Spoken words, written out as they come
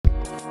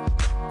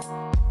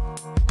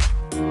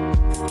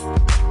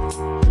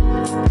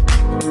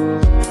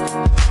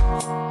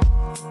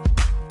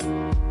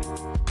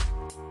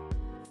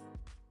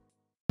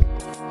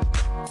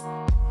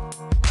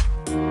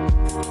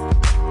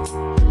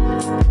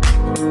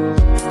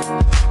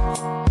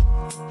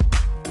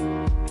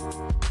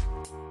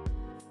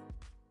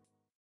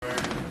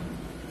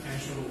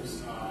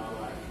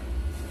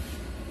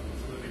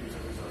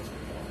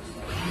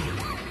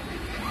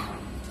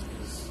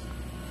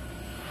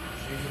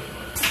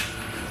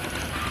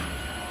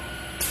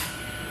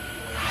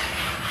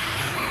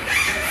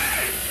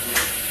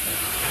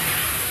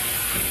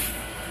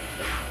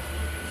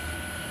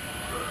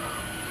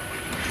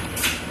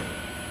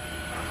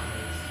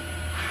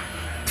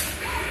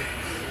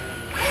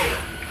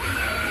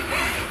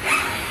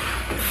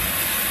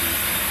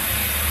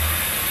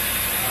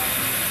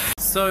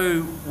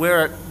So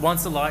we're at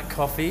Once a Light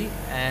Coffee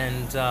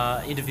and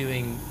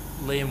interviewing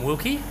Liam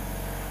Wilkie.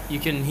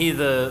 You can hear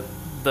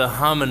the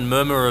hum and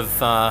murmur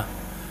of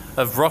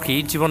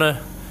Rocky. Do you want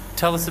to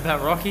tell us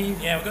about Rocky?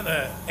 Yeah, we've got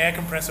the air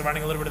compressor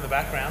running a little bit in the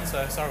background,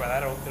 so sorry about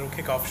that. It'll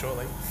kick off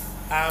shortly.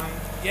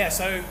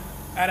 So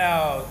at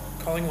our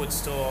Collingwood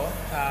store,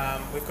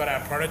 we've got our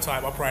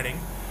prototype operating.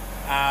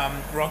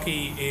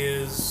 Rocky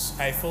is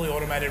a fully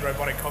automated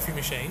robotic coffee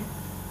machine,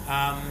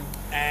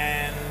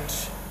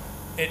 and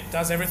it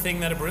does everything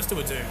that a barista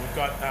would do. We've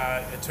got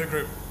a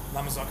two-group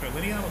Lamazocco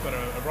linear, we've got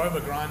a Robo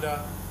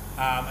grinder,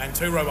 and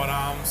two robot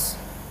arms,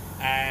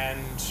 and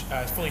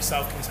it's fully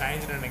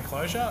self-contained in an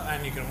enclosure,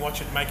 and you can watch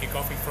it make your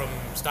coffee from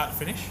start to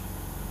finish.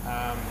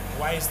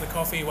 Weighs the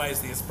coffee, weighs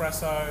the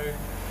espresso,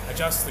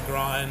 adjusts the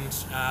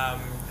grind,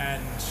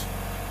 and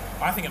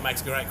I think it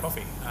makes great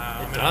coffee.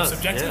 I'm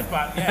subjective,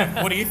 but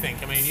yeah. What do you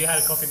think? I mean, you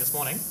had a coffee this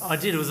morning. I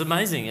did. It was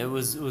amazing. It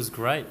was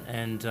great,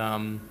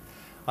 and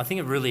I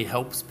think it really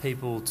helps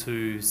people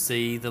to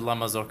see the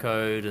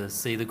Lamazocco, to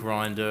see the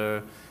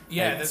grinder.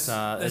 Yeah,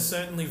 there's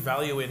certainly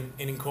value in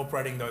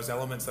incorporating those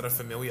elements that are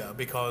familiar,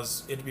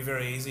 because it'd be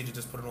very easy to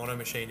just put an auto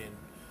machine in,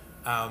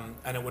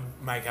 and it would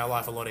make our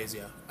life a lot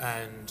easier.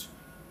 And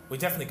we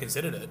definitely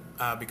considered it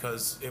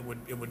because it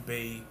would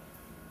be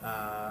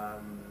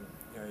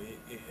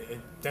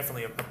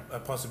definitely a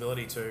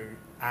possibility to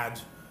add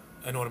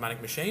an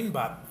automatic machine,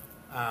 but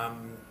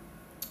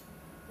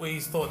we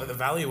thought that the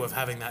value of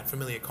having that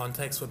familiar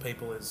context for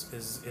people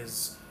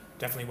is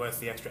definitely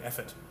worth the extra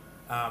effort.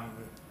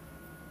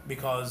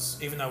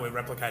 Because even though we're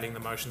replicating the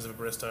motions of a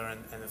barista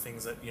and the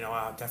things that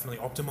are definitely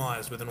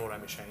optimized with an auto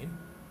machine,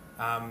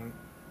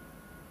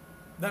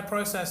 that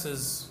process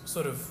is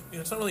sort of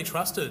it's not really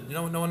trusted.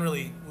 No one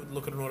really would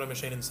look at an auto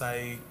machine and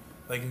say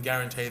they can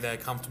guarantee they're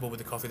comfortable with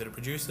the coffee that it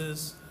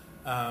produces.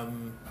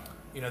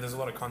 There's a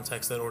lot of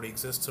context that already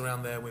exists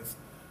around there with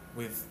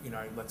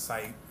let's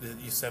say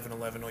your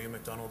 7-Eleven or your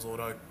McDonald's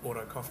auto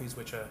coffees,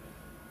 which are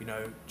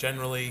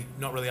generally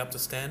not really up to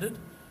standard.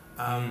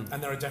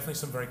 And there are definitely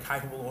some very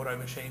capable auto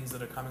machines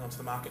that are coming onto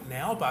the market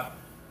now, but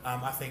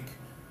I think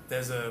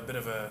there's a bit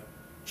of a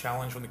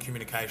challenge from the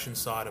communication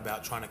side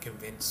about trying to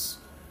convince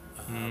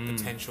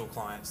potential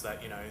clients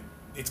that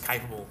it's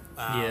capable.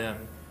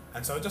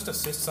 And so it just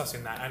assists us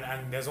in that.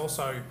 And there's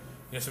also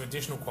some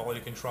additional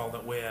quality control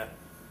that we're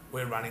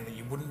running that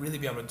you wouldn't really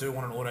be able to do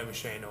on an auto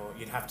machine, or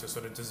you'd have to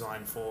sort of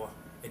design for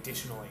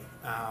additionally.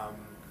 Not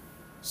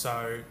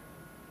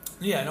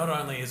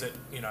only is it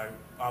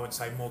I would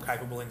say more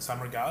capable in some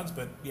regards,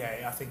 but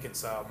I think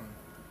it's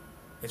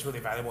really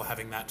valuable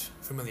having that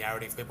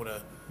familiarity for people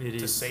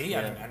to see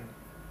and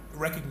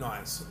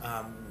recognise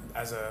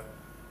as a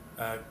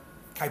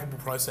capable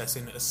process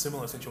in a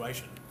similar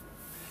situation.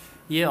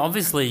 Yeah,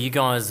 obviously you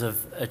guys have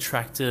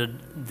attracted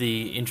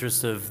the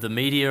interest of the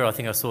media. I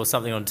think I saw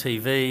something on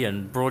TV,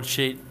 and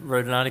Broadsheet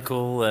wrote an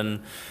article,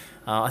 and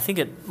I think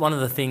one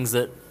of the things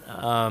that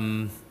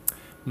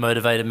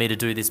motivated me to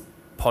do this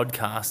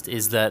podcast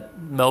is that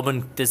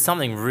Melbourne, there's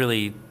something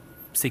really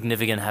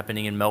significant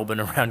happening in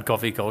Melbourne around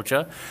coffee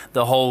culture.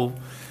 The whole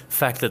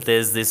fact that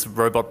there's this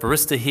robot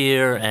barista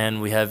here,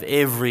 and we have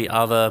every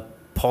other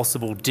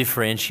possible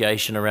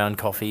differentiation around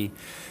coffee.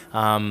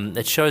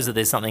 It shows that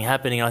there's something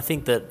happening. I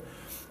think that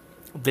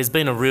there's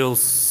been a real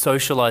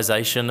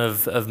socialisation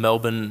of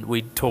Melbourne.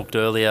 We talked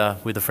earlier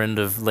with a friend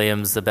of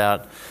Liam's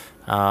about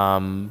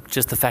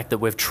just the fact that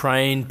we've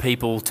trained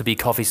people to be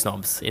coffee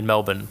snobs in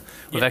Melbourne.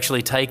 We've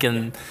actually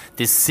taken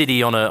this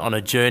city on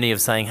a journey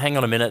of saying, hang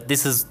on a minute,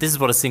 this is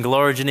what a single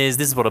origin is,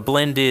 this is what a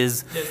blend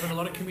is. There's been a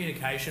lot of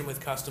communication with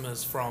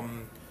customers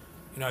from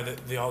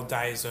the old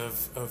days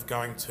of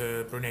going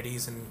to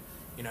Brunetti's and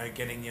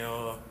getting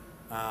your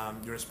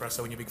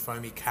espresso in your big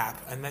foamy cap,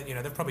 and that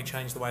they've probably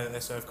changed the way that they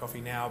serve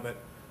coffee now, but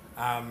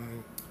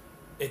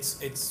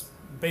it's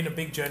been a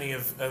big journey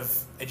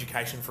of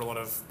education for a lot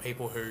of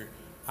people who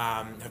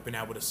have been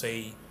able to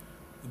see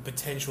the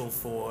potential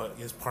for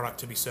this product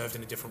to be served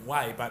in a different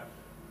way. But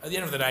at the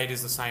end of the day, it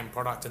is the same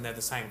product, and they're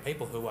the same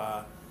people who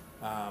are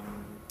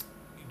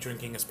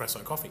drinking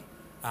espresso coffee.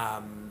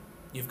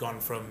 You've gone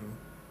from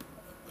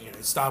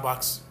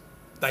Starbucks,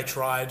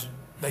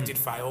 they did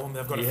fail, and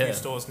they've got a few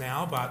stores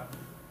now, but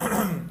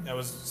there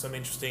was some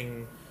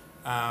interesting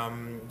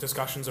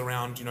discussions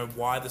around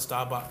why the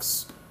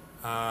Starbucks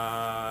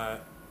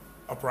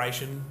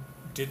operation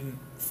didn't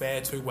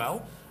fare too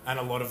well, and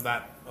a lot of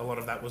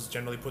that was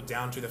generally put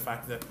down to the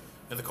fact that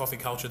the coffee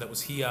culture that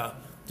was here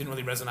didn't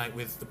really resonate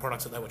with the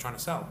products that they were trying to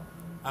sell.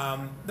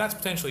 That's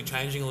potentially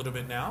changing a little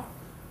bit now,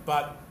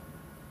 but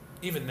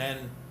even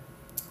then,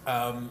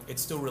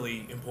 it's still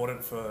really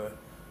important for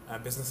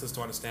businesses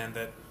to understand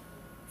that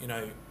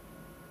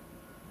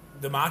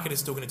the market is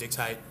still going to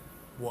dictate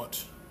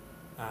what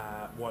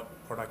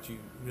product you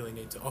really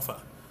need to offer.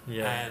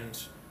 And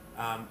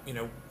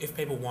if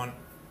people want,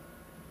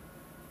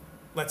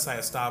 let's say, a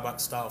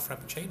Starbucks style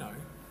Frappuccino,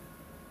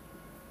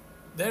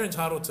 they're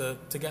entitled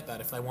to get that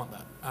if they want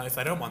that. If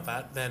they don't want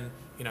that, then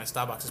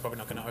Starbucks is probably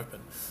not going to open.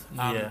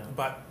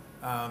 But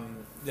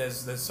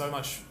there's so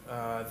much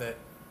that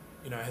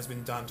has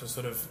been done to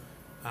sort of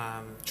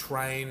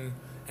train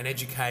and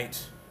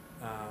educate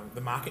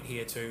the market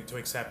here to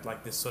accept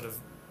like this sort of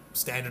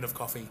standard of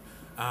coffee.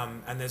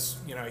 And there's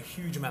a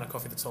huge amount of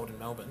coffee that's sold in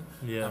Melbourne.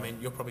 Yeah. I mean,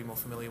 you're probably more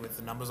familiar with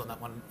the numbers on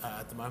that one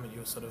at the moment.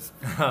 You're sort of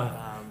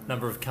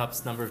number of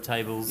cups, number of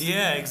tables.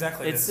 Yeah,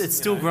 exactly. It's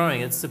still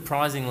growing. It's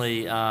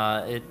surprisingly it's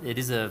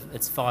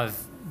 $5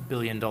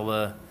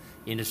 billion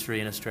industry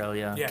in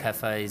Australia. Yeah.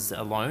 Cafes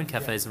alone,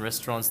 cafes and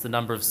restaurants. The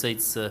number of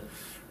seats are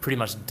pretty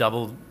much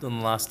doubled in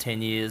the last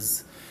 10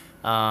 years.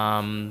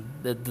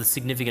 The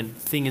significant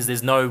thing is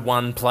there's no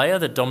one player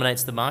that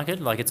dominates the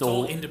market. Like it's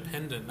all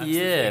independent. That's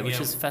yeah, the thing, which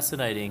is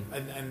fascinating.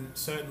 And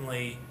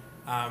certainly,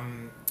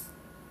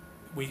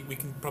 we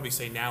can probably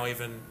see now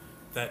even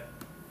that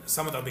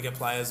some of the bigger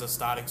players are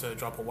starting to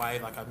drop away.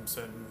 Like I'm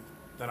certain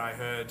that I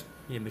heard.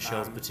 Yeah,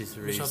 Michelle's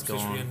Patisserie Michelle's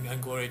Patisserie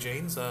and Gloria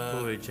Jeans.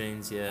 Gloria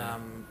Jeans, yeah.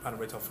 Part of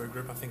Retail Food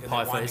Group, I think.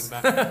 Pie Face.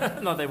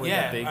 Back. No, they weren't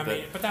that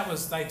big. But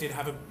they did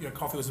have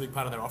coffee was a big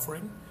part of their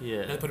offering.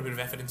 Yeah. They put a bit of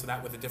effort into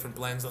that with the different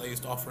blends that they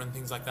used to offer and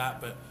things like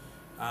that. But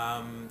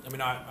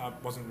I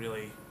wasn't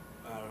really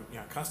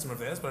a customer of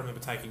theirs, but I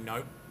remember taking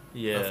note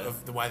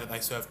of the way that they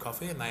serve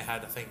coffee, and they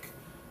had, I think,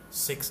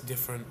 6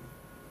 different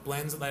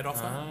blends that they'd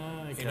offer.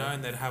 Okay.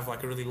 And they'd have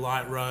like a really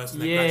light roast,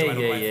 and they'd graduate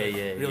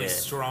away really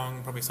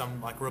strong, probably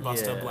some like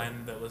Robusta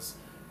blend that was,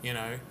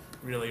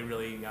 really,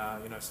 really,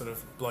 sort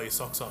of blow your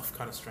socks off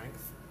kind of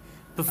strength.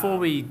 Before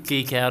we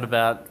geek out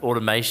about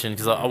automation,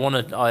 because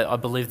I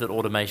believe that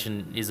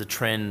automation is a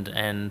trend,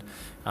 and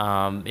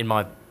in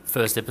my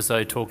first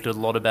episode talked a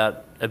lot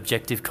about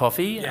objective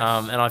coffee, yes.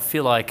 And I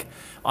feel like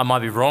I might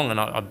be wrong, and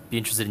I'd be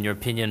interested in your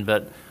opinion,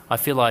 but I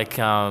feel like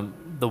the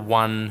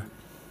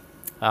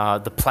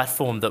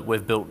platform that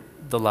we've built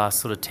the last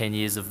sort of 10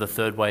 years of the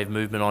third wave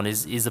movement on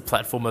is a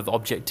platform of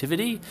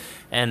objectivity,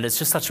 and it's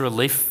just such a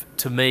relief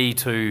to me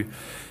to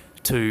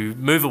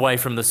move away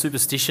from the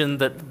superstition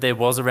that there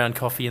was around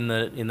coffee in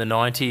the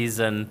 90s,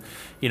 and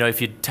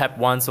if you tap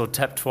once or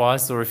tap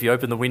twice, or if you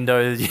open the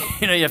window, you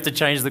have to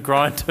change the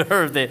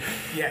grinder there.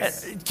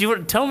 Yes. Do you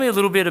want to tell me a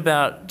little bit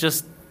about,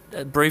 just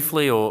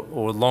briefly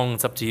or long,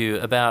 it's up to you,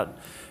 about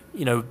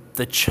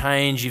the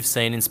change you've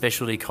seen in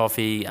specialty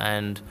coffee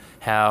and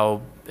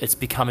how it's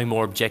becoming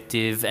more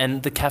objective,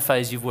 and the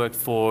cafes you've worked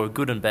for,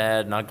 good and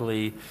bad and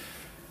ugly?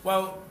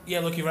 Well, yeah,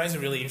 look, you raise a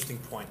really interesting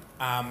point.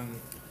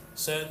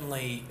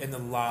 Certainly in the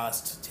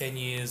last 10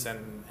 years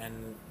and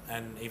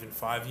even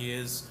 5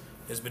 years,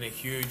 there's been a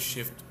huge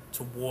shift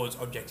towards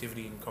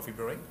objectivity in coffee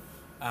brewing.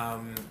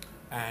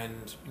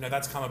 And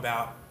that's come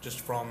about just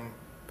from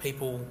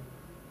people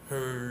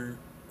who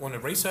want to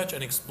research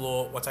and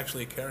explore what's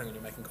actually occurring when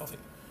you're making coffee.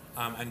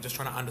 And just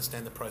trying to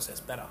understand the process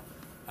better,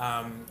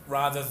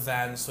 rather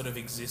than sort of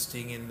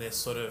existing in this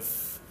sort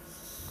of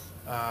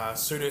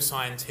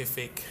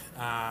pseudoscientific,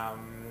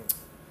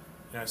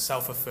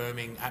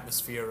 self-affirming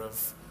atmosphere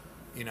of,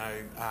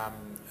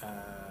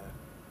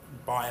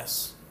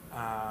 bias,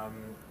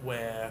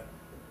 where,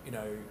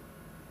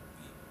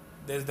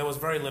 there was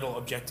very little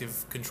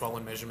objective control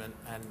and measurement,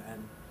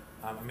 and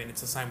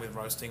it's the same with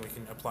roasting. We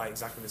can apply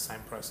exactly the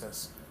same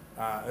process,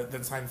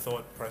 the same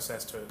thought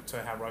process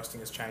to how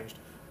roasting has changed.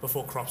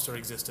 Before Cropster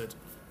existed,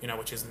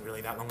 which isn't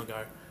really that long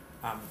ago,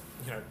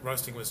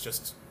 roasting was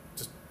just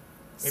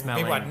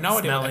Smelling, people had no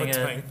idea what they were it,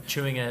 doing.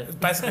 Chewing it. It's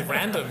basically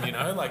random,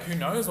 like who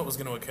knows what was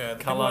going to occur.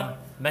 Colour,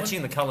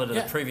 matching the colour to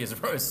the previous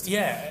roast.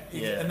 Yeah.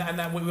 And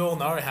that we all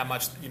know how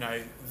much,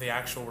 the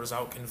actual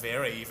result can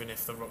vary, even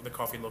if the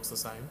coffee looks the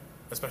same,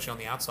 especially on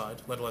the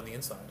outside, let alone the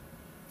inside.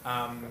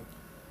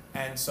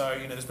 And so,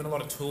 there's been a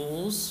lot of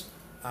tools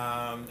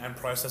and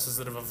processes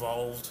that have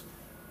evolved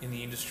in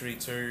the industry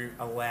to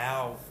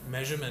allow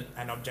measurement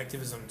and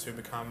objectivism to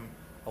become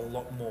a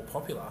lot more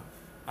popular.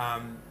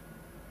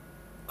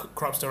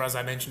 Cropster, as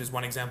I mentioned, is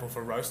one example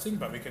for roasting,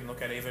 but we can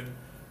look at even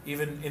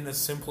in the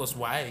simplest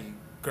way,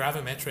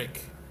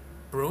 gravimetric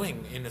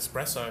brewing in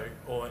espresso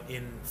or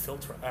in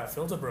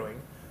filter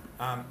brewing,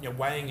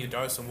 weighing your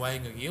dose and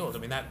weighing your yield.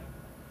 That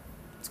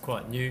it's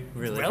quite new,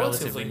 really,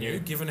 relatively new,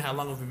 given how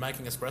long we've been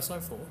making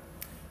espresso for.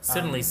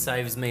 Certainly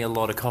saves me a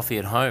lot of coffee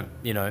at home,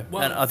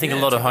 Well, and I think a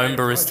lot of home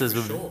baristas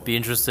would be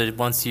interested.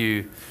 Once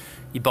you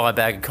buy a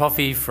bag of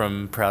coffee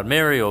from Proud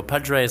Mary or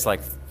Padre, it's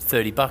like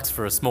 $30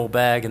 for a small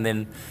bag, and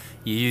then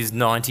you use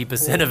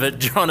 90% of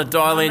it trying to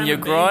dial in your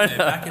grind.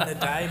 Back in the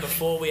day,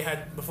 before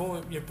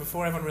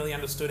everyone really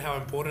understood how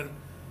important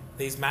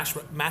these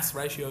mass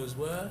ratios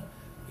were,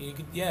 you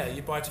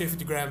buy a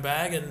 250-gram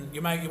bag, and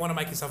you want to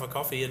make yourself a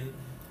coffee, and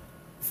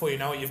before you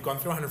know it, you've gone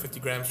through 150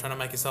 grams trying to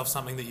make yourself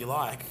something that you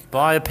like.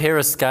 Buy a pair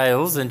of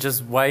scales and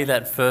just weigh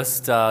that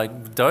first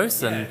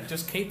dose, and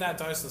just keep that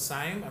dose the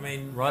same.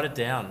 Write it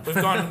down. We've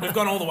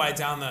gone all the way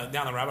down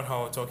the rabbit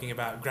hole talking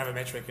about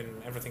gravimetric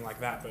and everything like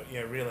that. But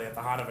really at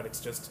the heart of it, it's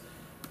just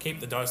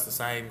keep the dose the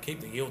same, keep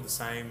the yield the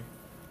same,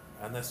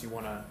 unless you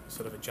want to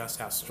sort of adjust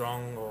how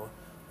strong or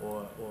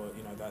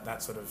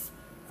that sort of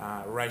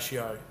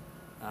ratio.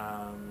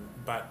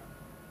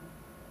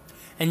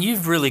 And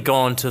you've really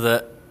gone to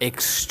the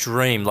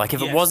extreme. Like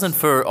if it Yes. wasn't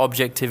for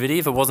objectivity,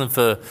 if it wasn't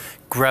for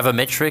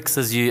gravimetrics,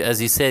 as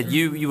you said,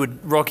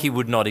 Rocky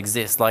would not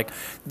exist. Like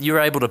you're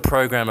able to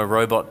program a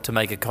robot to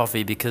make a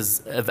coffee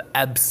because of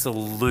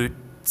absolute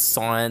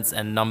science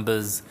and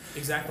numbers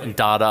Exactly. and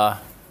data.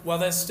 Well,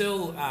 there's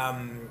still,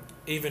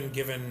 even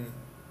given,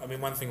 I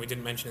mean, one thing we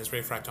didn't mention is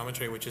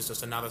refractometry, which is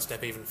just another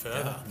step even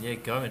further. Yeah,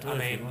 go into I it.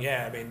 mean,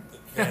 yeah, I mean,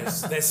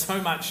 there's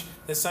so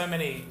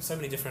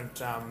many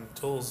different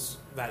tools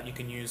that you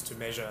can use to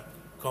measure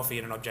coffee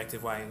in an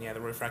objective way, and yeah, the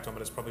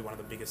refractometer is probably one of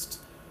the biggest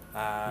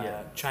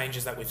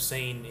changes that we've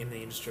seen in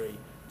the industry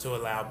to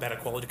allow better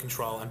quality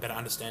control and better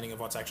understanding of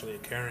what's actually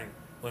occurring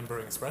when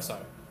brewing espresso.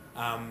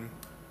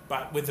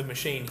 But with the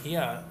machine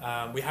here,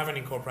 we haven't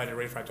incorporated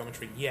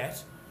refractometry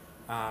yet.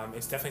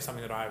 It's definitely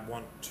something that I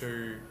want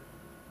to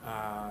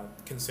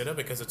consider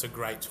because it's a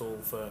great tool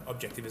for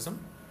objectivism.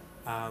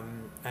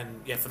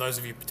 And yeah, for those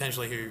of you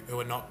potentially who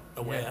are not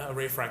aware, a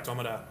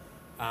refractometer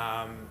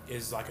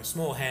is like a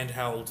small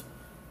handheld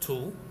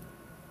tool,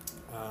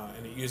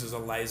 and it uses a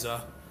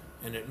laser,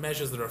 and it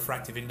measures the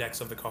refractive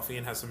index of the coffee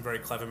and has some very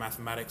clever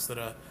mathematics that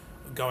are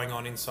going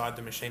on inside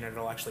the machine, and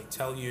it'll actually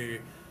tell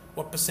you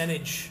what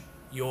percentage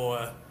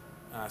your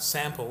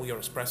sample, your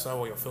espresso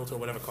or your filter or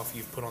whatever coffee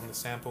you've put on the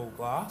sample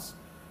glass,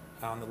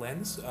 on the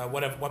lens,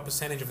 what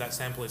percentage of that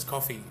sample is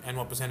coffee and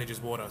what percentage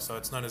is water. So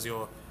it's known as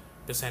your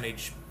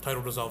percentage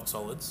total dissolved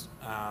solids.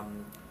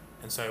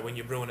 And so when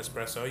you brew an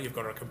espresso, you've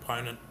got a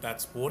component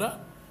that's water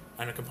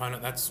and a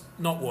component that's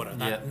not water.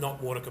 That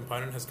not water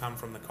component has come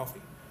from the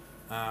coffee.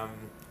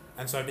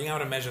 And so being able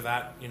to measure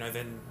that,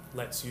 then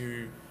lets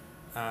you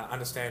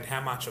understand how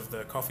much of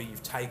the coffee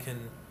you've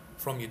taken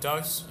from your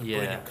dose and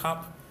put in your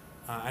cup,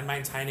 and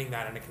maintaining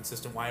that in a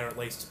consistent way, or at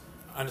least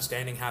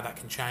understanding how that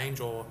can change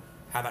or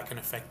how that can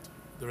affect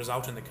the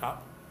result in the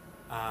cup,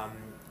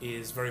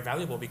 is very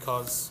valuable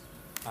because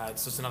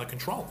it's just another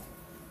control.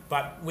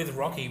 But with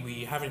Rocky,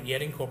 we haven't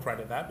yet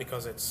incorporated that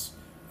because it's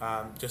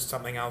just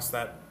something else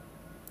that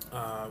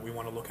we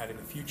want to look at in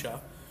the future.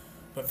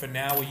 But for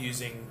now, we're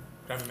using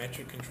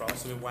gravimetric control,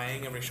 so we're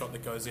weighing every shot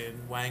that goes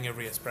in, weighing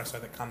every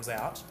espresso that comes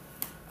out,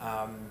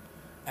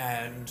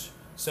 and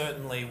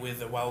certainly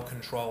with a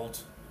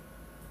well-controlled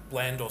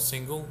blend or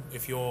single,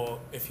 if your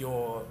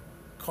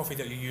coffee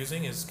that you're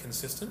using is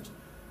consistent,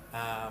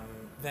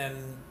 then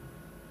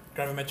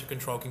gravimetric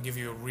control can give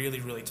you a really,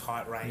 really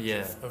tight range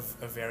of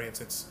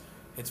variance.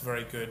 It's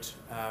very good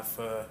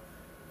for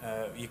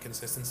your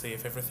consistency.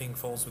 If everything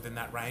falls within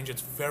that range,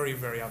 it's very,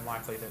 very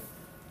unlikely that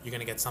you're going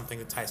to get something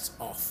that tastes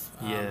off.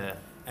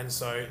 And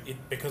so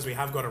because we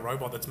have got a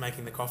robot that's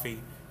making the coffee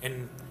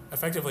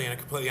effectively in a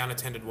completely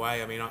unattended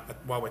way. I mean,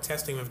 while we're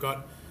testing,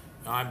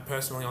 I'm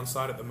personally on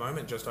site at the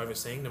moment just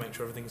overseeing to make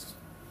sure everything's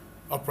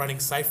operating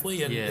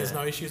safely and there's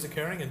no issues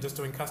occurring, and just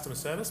doing customer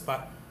service.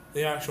 But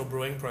the actual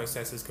brewing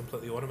process is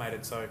completely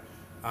automated. So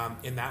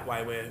in that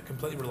way, we're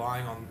completely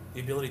relying on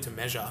the ability to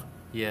measure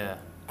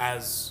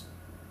as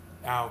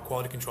our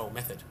quality control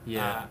method.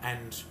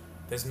 And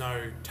there's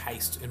no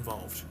taste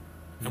involved.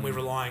 And we're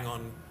relying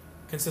on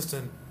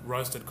consistent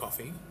roasted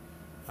coffee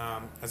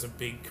as a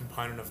big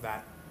component of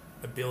that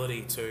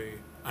ability to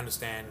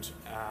understand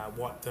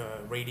what the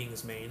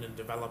readings mean and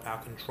develop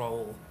our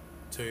control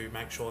to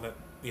make sure that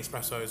the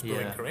espresso is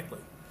brewing correctly.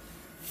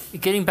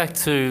 Getting back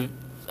to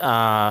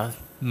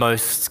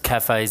most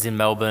cafes in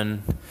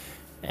Melbourne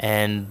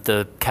and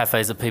the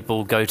cafes that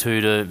people go to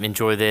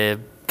enjoy their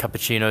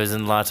cappuccinos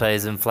and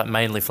lattes and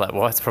mainly flat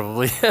whites,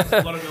 probably.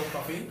 A lot of milk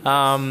coffee.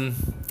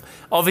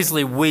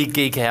 Obviously, we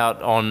geek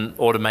out on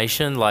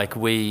automation. Like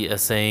we are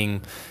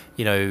seeing,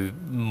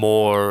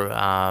 more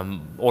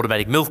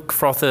automatic milk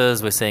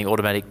frothers. We're seeing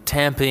automatic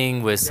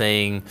tamping. We're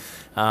seeing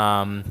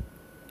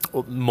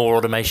more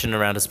automation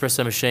around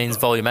espresso machines,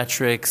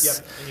 volumetrics.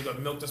 Yep, and you've got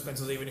milk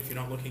dispensers. Even if you're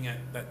not looking at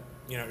that,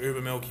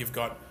 Uber Milk, you've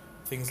got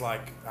things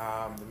like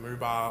the Moo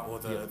Bar or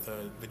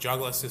the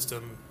juggler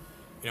system,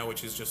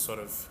 which is just sort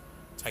of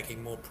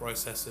taking more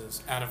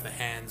processes out of the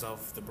hands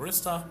of the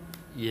barista.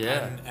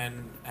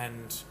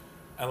 And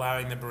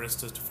allowing the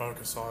baristas to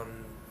focus on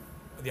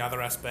the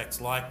other aspects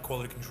like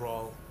quality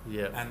control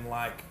and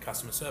like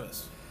customer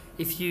service.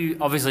 If you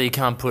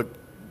can't put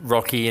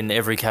Rocky in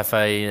every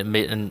cafe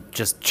and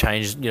just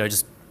change,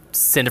 just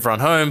send everyone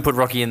home, put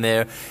Rocky in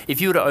there.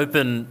 If you were to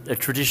open a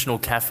traditional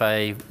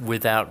cafe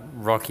without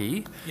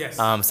Rocky,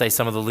 say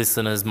some of the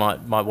listeners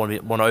might want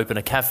to open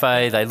a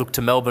cafe, they look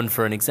to Melbourne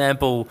for an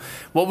example,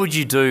 what would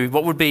you do?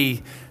 What would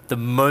be the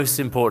most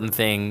important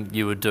thing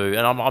you would do?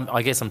 And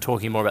I guess I'm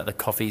talking more about the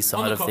coffee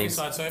side of things.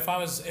 On the coffee side,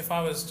 so if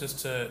I was just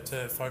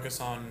to focus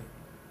on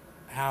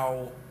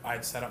how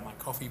I'd set up my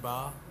coffee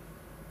bar,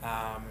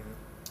 I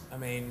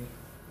mean,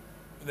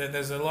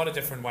 there's a lot of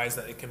different ways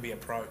that it can be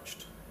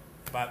approached.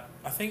 But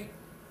I think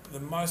the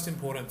most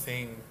important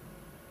thing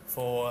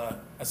for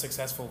a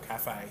successful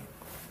cafe,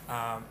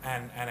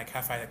 and a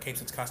cafe that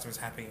keeps its customers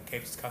happy and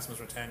keeps its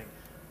customers returning,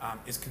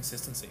 is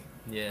consistency.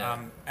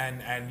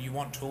 And you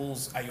want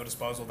tools at your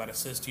disposal that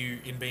assist you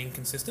in being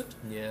consistent.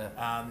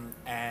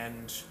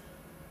 And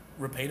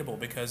repeatable.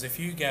 Because if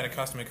you get a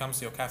customer who comes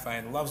to your cafe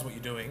and loves what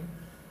you're doing,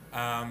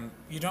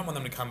 you don't want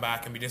them to come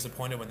back and be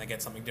disappointed when they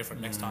get something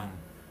different next time.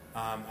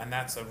 And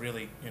that's a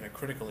really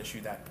critical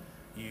issue that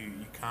you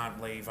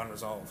can't leave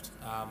unresolved.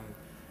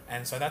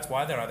 And so that's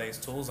why there are these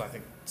tools, I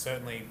think,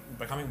 certainly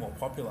becoming more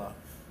popular,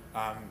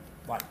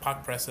 like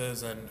puck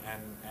presses and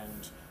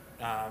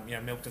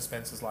milk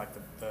dispensers like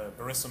the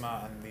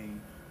Barissima and the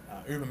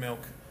Uber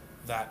Milk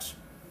that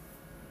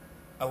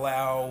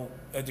allow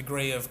a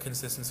degree of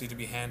consistency to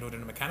be handled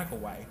in a mechanical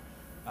way.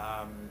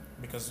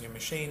 Because your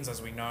machines,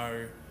 as we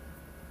know,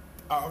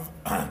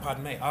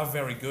 are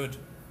very good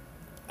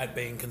at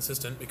being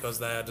consistent because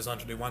they are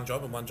designed to do one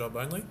job and one job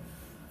only.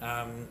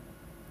 And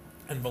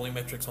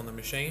volumetrics on the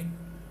machine,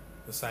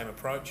 the same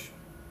approach.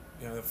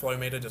 The flow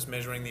meter, just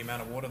measuring the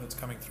amount of water that's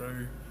coming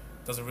through,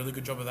 does a really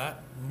good job of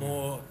that.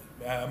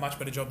 A much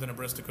better job than a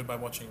barista could by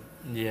watching.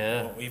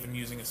 Yeah. Or even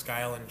using a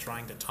scale and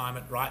trying to time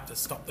it right to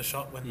stop the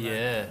shot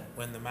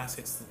when the mass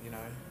hits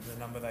the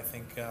number they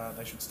think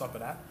they should stop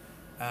it at.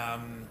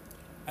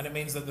 And it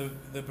means that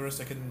the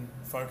barista can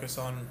focus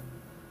on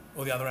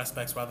all the other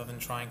aspects rather than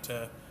trying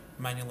to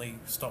manually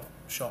stop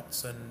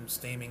shots and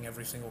steaming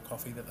every single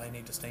coffee that they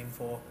need to steam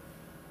for.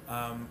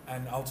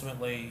 And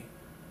ultimately,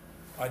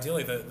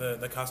 ideally,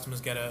 the customers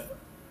get a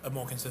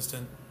more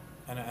consistent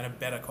and a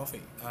better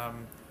coffee. I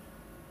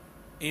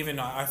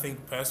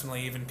think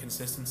personally, even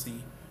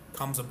consistency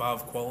comes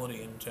above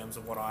quality in terms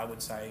of what I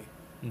would say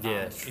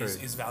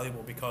is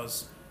valuable,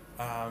 because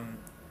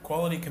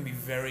quality can be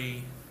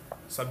very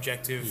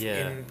subjective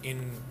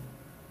in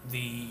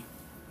the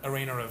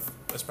arena of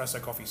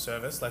espresso coffee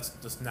service. Let's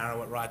just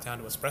narrow it right down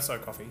to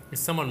espresso coffee.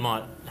 Someone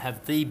might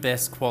have the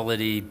best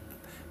quality,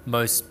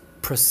 most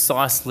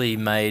precisely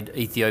made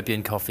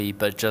Ethiopian coffee,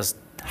 but just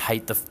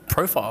hate the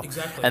profile.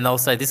 Exactly. And they'll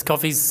say, this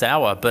coffee's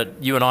sour, but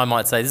you and I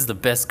might say, this is the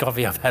best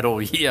coffee I've had all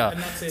year.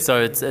 And that's it.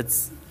 So it's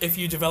if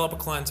you develop a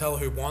clientele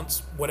who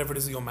wants whatever it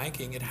is that you're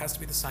making, it has to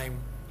be the same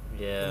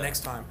the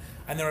next time.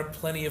 And there are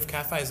plenty of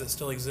cafes that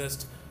still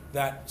exist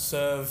that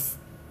serve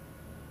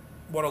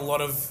what a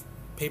lot of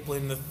people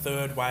in the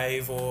third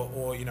wave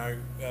or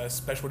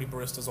specialty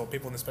baristas or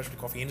people in the specialty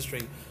coffee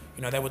industry,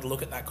 they would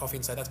look at that coffee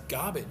and say, that's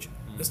garbage.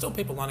 There's still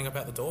people lining up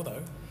out the door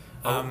though.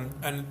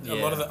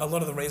 A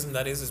lot of the reason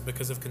that is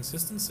because of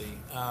consistency.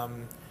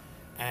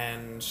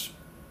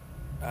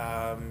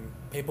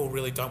 People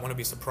really don't want to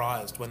be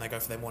surprised when they go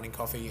for their morning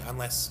coffee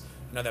unless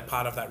they're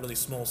part of that really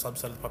small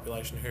subset of the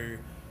population who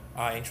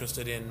are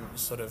interested in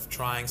sort of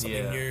trying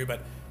something new. But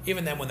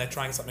even then, when they're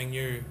trying something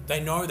new, they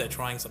know they're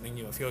trying something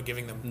new. If you're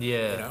giving them,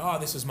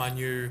 this is my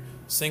new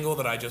single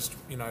that I just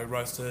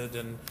roasted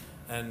and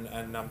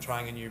I'm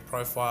trying a new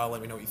profile.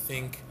 Let me know what you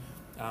think.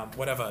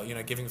 Whatever,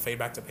 giving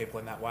feedback to people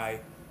in that way,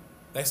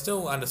 they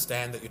still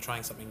understand that you're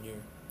trying something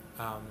new.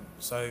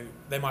 So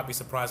they might be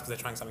surprised because they're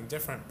trying something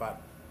different,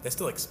 but they're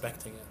still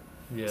expecting it.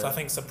 Yeah. So I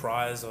think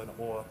surprise or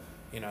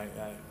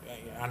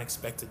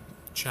unexpected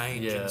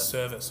change in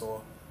service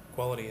or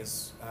quality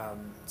is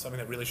something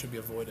that really should be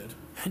avoided.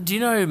 Do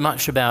you know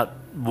much about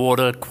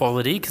water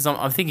quality? Because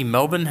I'm thinking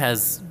Melbourne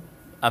has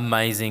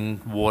amazing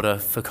water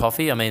for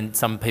coffee. I mean,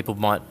 some people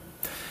might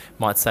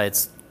say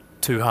it's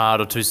too hard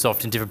or too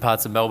soft in different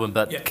parts of Melbourne,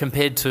 but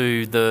compared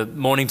to the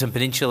Mornington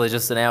Peninsula,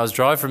 just an hour's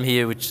drive from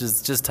here, which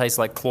just tastes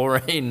like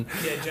chlorine,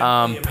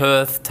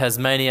 Perth,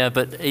 Tasmania,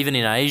 but even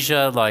in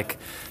Asia,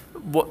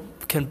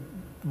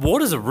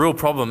 water's a real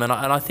problem, and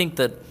I think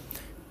that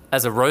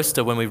as a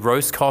roaster, when we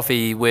roast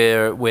coffee,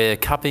 we're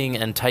cupping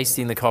and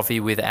tasting the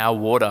coffee with our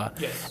water,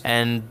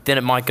 and then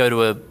it might go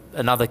to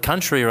another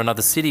country or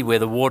another city where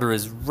the water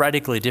is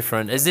radically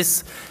different. Is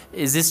this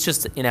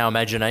just in our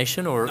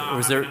imagination, or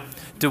is there?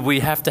 Do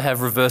we have to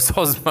have reverse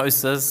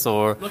osmosis?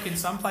 Or look, in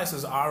some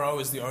places, RO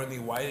is the only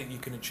way that you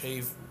can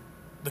achieve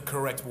the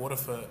correct water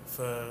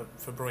for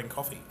brewing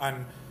coffee,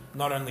 and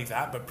not only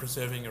that, but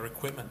preserving your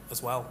equipment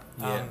as well.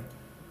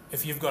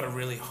 If you've got a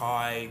really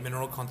high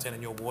mineral content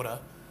in your water,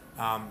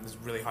 there's a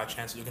really high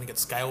chance that you're going to get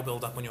scale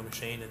build up on your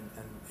machine, and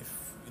if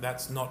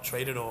that's not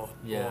treated or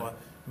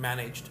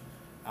managed,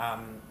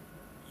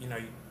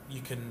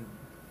 you can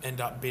end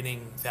up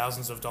binning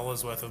thousands of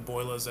dollars worth of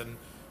boilers and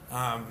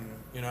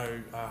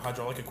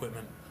hydraulic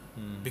equipment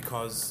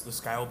because the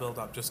scale build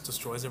up just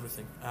destroys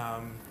everything.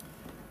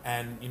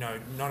 And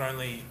not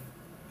only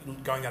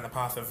going down the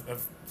path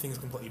of things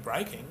completely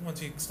breaking,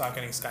 once you start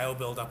getting scale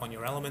build up on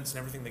your elements and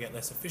everything, they get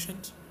less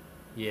efficient.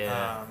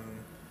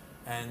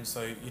 And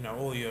so,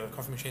 all your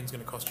coffee machine is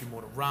going to cost you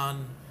more to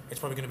run. It's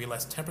probably going to be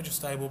less temperature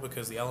stable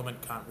because the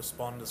element can't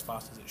respond as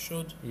fast as it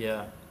should.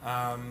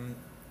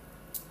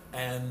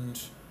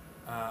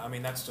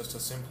 That's just a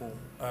simple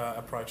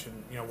approach,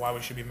 and why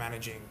we should be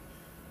managing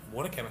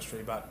water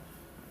chemistry. But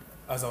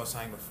as I was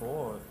saying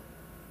before,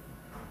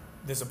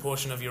 there's a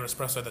portion of your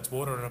espresso that's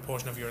water and a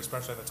portion of your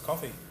espresso that's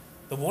coffee.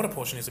 The water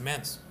portion is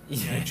immense.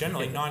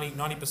 Generally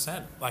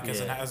 90%.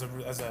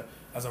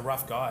 As a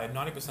rough guide,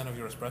 90% of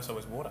your espresso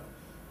is water.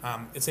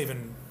 It's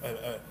even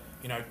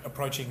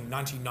approaching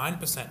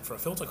 99% for a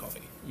filter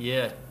coffee.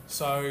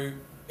 So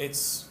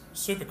it's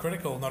super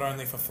critical not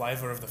only for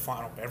flavour of the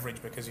final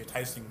beverage because you're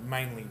tasting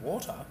mainly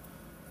water,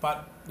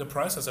 but the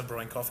process of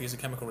brewing coffee is a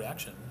chemical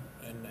reaction.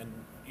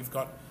 you've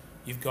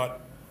got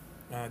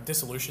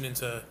dissolution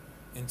into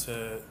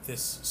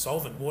this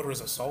solvent. Water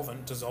is a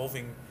solvent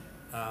dissolving,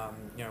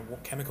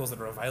 what chemicals that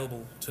are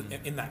available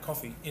in that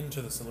coffee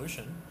into the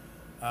solution,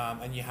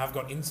 and you have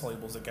got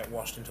insolubles that get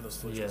washed into the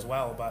solution as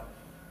well. But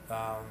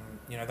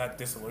that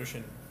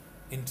dissolution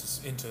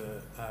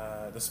into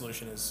the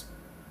solution is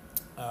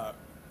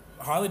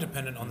highly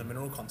dependent on the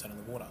mineral content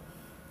of the water,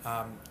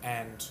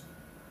 and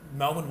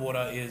Melbourne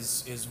water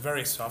is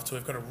very soft. So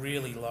we've got a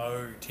really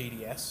low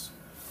TDS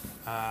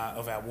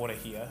of our water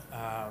here,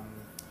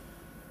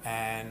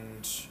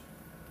 and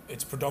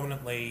it's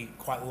predominantly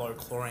quite low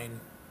chlorine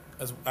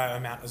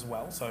amount as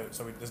well. So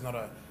there's not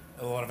a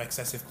lot of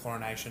excessive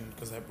chlorination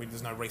because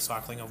there's no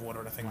recycling of water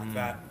or anything like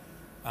that.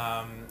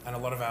 And a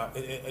lot of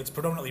it's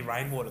predominantly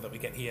rainwater that we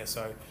get here,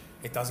 so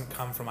it doesn't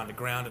come from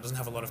underground. It doesn't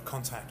have a lot of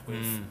contact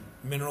with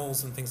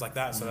minerals and things like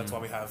that. So that's why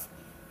we have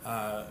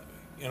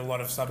in a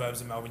lot of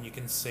suburbs in Melbourne, you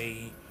can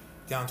see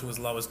down to as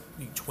low as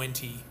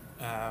 20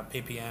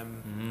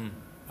 ppm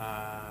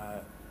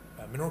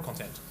mineral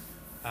content.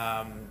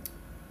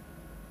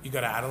 You go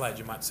to Adelaide,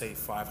 you might see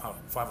 500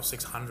 or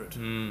 600.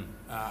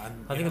 I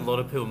think a lot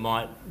of people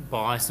might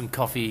buy some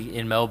coffee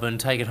in Melbourne,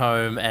 take it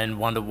home, and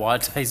wonder why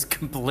it tastes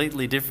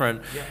completely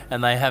different. Yeah.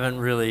 And they haven't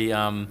really.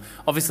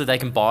 Obviously, they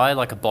can buy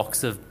like a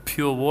box of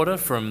pure water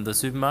from the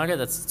supermarket.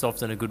 It's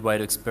often a good way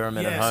to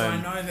experiment at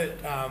home. So I know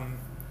that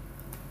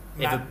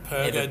Matt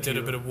Perger did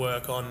a bit of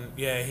work on.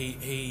 Yeah,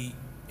 he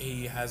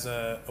has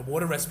a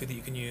water recipe that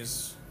you can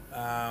use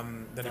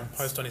that he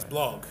posts on his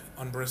blog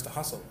on Barista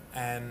Hustle,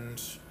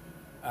 and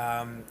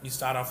you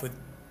start off with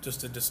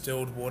just a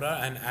distilled water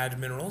and add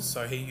minerals.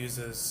 So he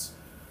uses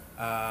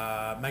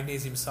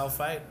magnesium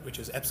sulfate, which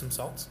is Epsom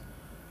salts,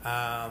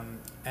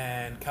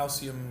 and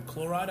calcium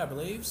chloride, I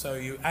believe. So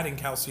you add in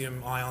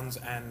calcium ions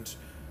and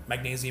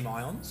magnesium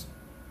ions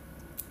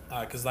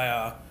because they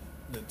are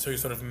the two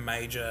sort of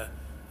major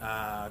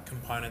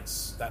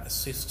components that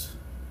assist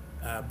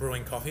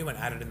brewing coffee when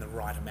added in the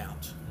right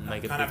amount.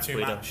 Make you can't have too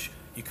much.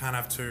 You can't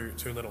have too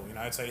little.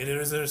 So it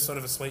is a sort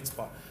of a sweet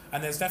spot,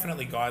 and there's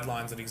definitely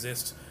guidelines that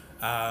exist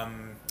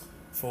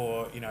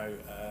for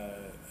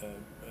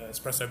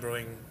espresso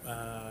brewing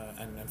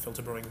and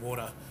filter brewing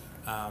water.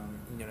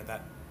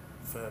 That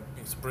for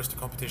barista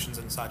competitions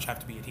and such have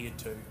to be adhered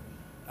to,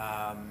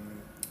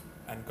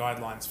 and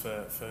guidelines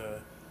for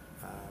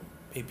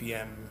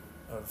ppm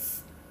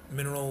of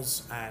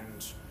minerals,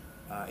 and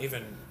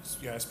even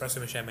espresso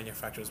machine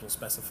manufacturers will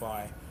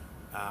specify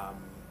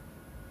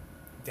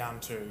down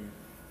to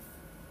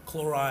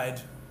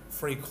chloride,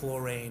 free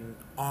chlorine,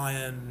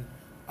 iron,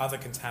 other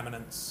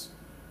contaminants.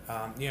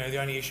 The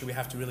only issue we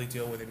have to really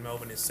deal with in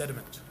Melbourne is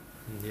sediment,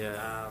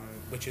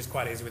 which is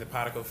quite easy with a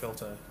particle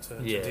filter to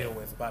deal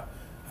with. But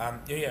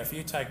if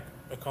you take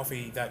a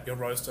coffee that your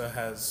roaster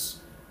has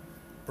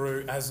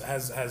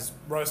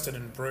roasted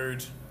and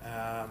brewed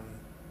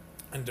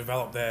and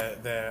developed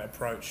their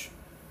approach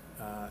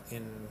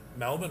in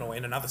Melbourne or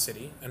in another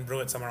city and brew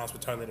it somewhere else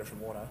with totally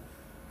different water,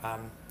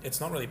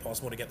 it's not really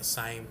possible to get the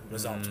same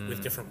result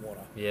with different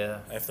water. Yeah.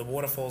 If the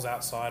water falls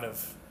outside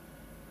of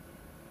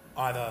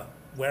either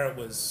where it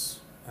was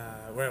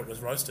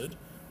roasted,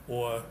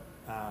 or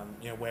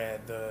where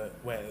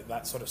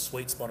that sort of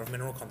sweet spot of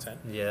mineral content.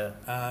 Yeah.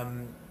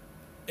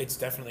 It's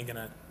definitely going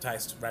to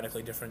taste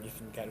radically different. You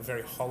can get a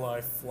very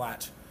hollow,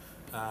 flat,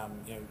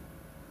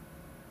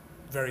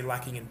 very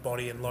lacking in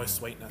body and low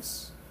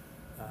sweetness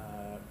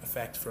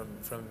effect from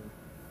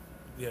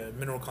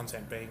mineral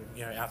content being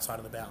outside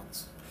of the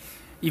bounds.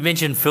 You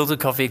mentioned filter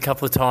coffee a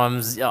couple of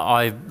times.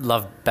 I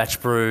love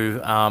batch brew.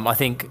 I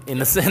think in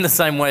the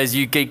same way as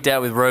you geeked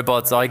out with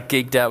robots, I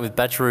geeked out with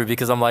batch brew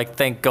because I'm like,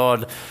 thank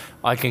God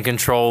I can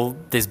control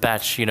this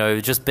batch.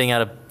 Just being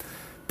able to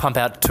pump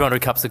out 200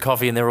 cups of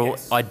coffie and they're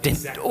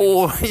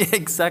all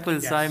exactly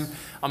the same.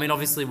 I mean,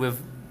 obviously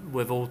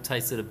we've all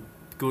tasted a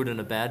good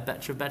and a bad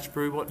batch of batch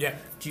brew. What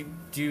do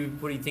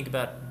you think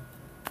about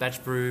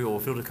batch brew or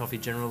filter coffee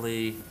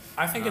generally?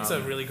 I think it's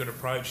a really good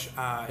approach.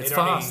 It's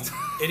fast.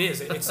 It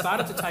is. It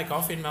started to take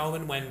off in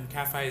Melbourne when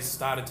cafes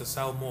started to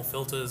sell more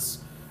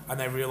filters, and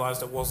they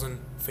realised it wasn't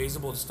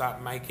feasible to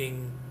start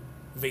making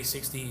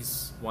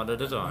V60s one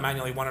at a time,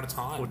 manually, one at a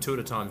time, or two at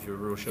a time if you're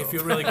real sure. If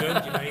you're really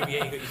good, you got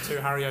your two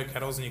Hario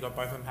kettles and you got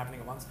both of them happening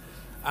at once,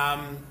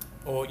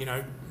 or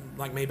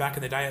like me back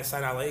in the day at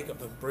St. Ali, got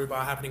the brew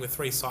bar happening with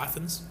 3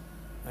 siphons.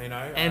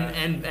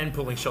 And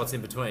pulling shots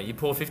in between. You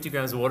pour 50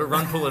 grams of water,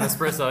 pull an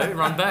espresso,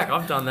 run back.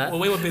 I've done that. Well,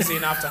 we were busy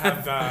enough to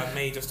have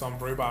me just on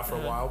brew bar for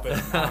a while, but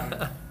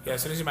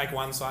as soon as you make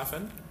one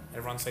siphon,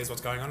 everyone sees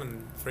what's going on,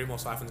 and 3 more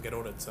siphons get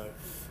ordered. So,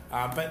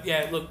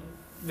 look,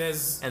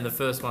 there's and the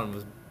first one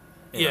was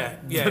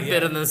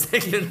better than the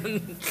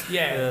second.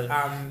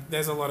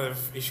 There's a lot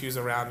of issues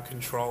around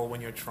control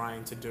when you're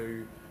trying to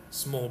do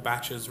small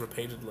batches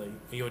repeatedly.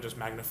 You're just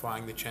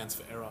magnifying the chance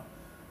for error,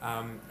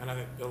 and I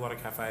think a lot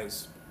of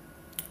cafes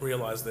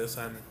realise this,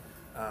 and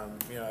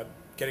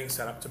getting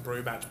set up to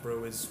batch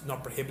brew is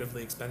not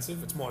prohibitively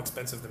expensive. It's more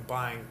expensive than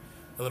buying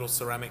a little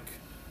ceramic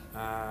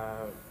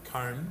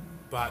cone,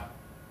 but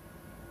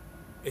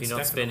it's You're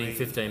not spending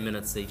definitely 15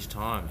 minutes each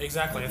time.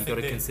 exactly. Like, I you've think got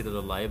to that- consider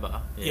the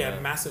labour. Yeah,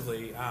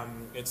 massively.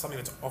 It's something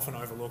that's often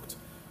overlooked,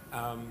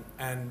 and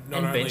not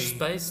And only bench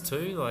space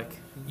too. Like,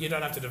 you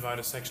don't have to devote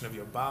a section of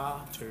your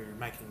bar to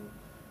making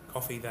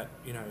coffee that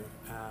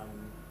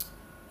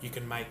you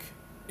can make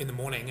in the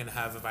morning and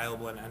have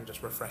available and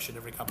just refresh it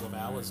every couple of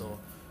hours or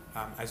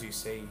as you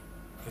see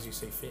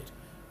fit.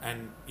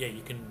 And yeah,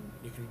 you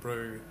can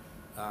brew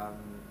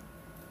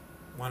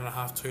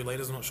 1.5, 2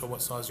 liters. I'm not sure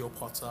what size your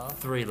pots are.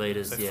 3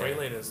 liters. So yeah, 3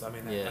 liters. I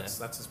mean, Yeah. that's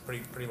a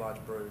pretty large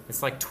brew.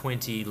 it's like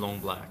 20 long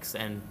blacks,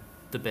 and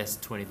the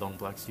best 20 long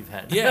blacks you've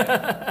had.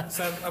 Yeah.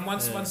 So and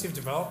once Yeah. once you've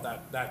developed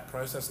that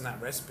process and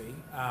that recipe,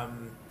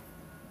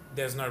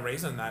 there's no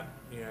reason that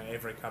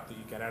every cup that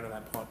you get out of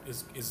that pot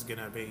is going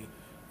to be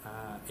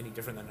any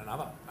different than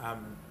another.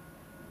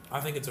 I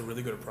think it's a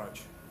really good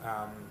approach.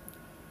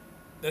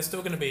 There's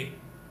still going to be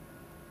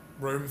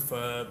room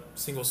for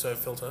single serve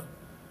filter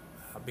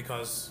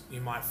because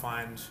you might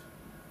find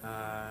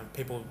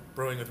people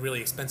brewing with really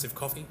expensive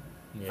coffee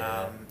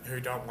Yeah. who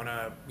don't want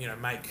to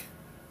make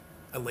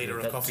a litre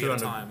of That coffee at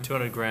a time.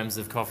 200 grams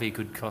of coffee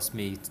could cost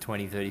me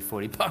 20, 30,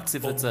 40 bucks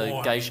if Or it's a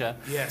more. geisha.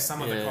 Yeah,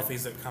 some of the Yeah.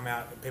 coffees that come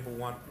out that people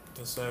want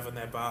to serve in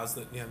their bars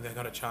that they've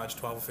got to charge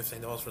 $12 or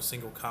 $15 for a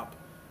single cup.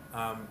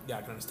 I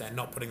can understand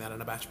not putting that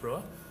in a batch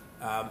brewer,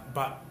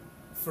 but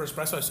for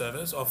espresso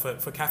service or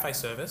for cafe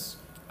service,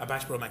 a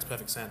batch brewer makes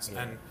perfect sense.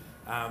 Yeah. And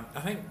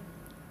I think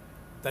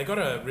they got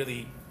a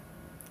really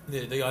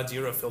the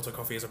idea of filter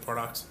coffee as a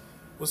product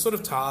was sort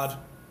of tarred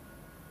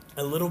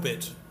a little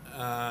bit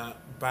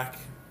back,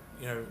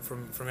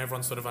 from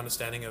everyone's sort of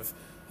understanding of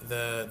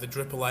the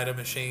drippolator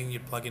machine you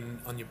plug in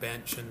on your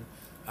bench and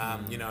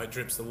it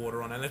drips the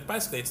water on, and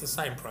it's the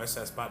same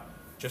process but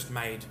just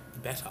made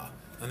better.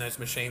 And those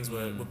machines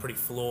were pretty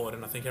flawed,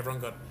 and I think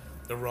everyone got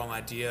the wrong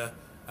idea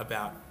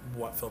about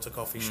what filter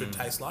coffee should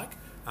taste like,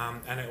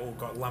 and it all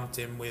got lumped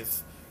in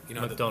with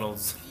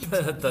McDonald's,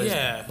 those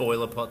Yeah.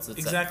 boiler pots.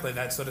 exactly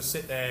that sort of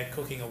sit there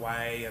cooking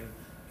away and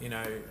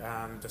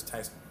just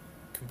taste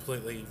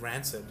completely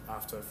rancid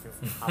after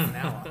half an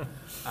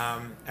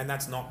hour, and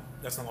that's not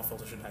what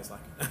filter should taste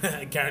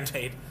like.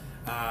 Guaranteed.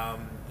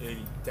 You're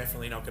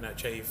definitely not going to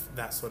achieve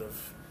that sort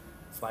of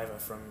flavour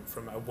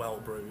from a well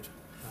brewed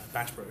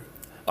batch brew.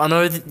 I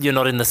know that you're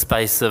not in the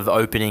space of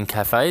opening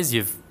cafes.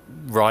 You're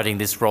riding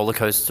this roller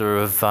coaster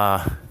of,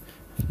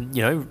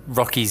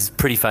 Rocky's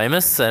pretty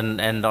famous,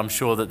 and I'm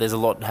sure that there's a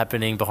lot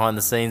happening behind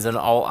the scenes. And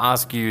I'll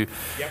ask you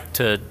Yep.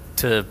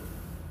 to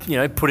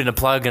put in a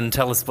plug and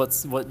tell us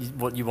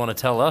what you want to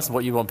tell us,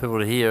 what you want people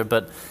to hear.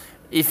 But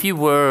if you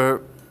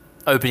were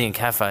opening a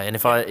cafe, and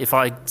if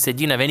I said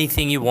you can have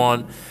anything you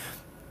want,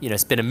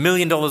 spend $1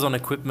 million on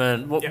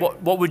equipment,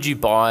 what would you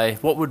buy?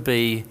 What would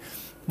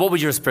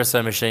your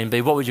espresso machine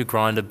be? What would your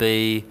grinder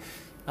be?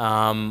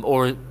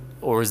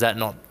 Or is that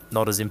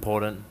not as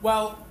important?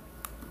 Well,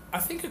 I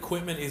think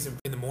equipment is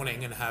in the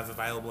morning and have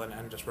available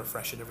and just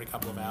refresh it every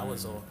couple of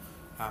hours or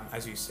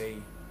as you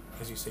see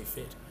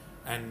fit.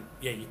 And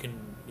yeah, you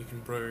can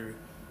brew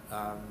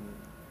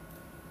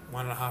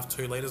 1.5,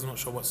 2 liters. I'm not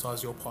sure what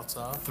size your pots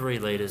are. 3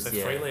 liters. So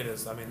Yeah. 3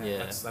 liters. I mean,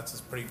 Yeah. that's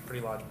a pretty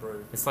large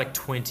brew. It's like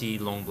 20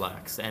 long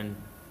blacks, and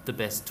the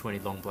best 20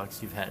 long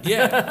blacks you've had.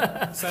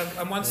 Yeah. So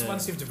and once Yeah.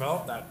 you've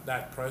developed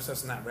that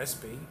process and that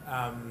recipe,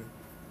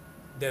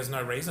 there's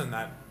no reason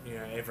that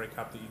every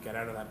cup that you get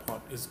out of that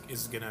pot is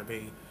going to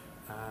be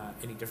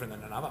any different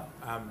than another.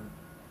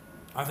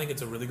 I think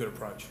it's a really good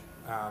approach.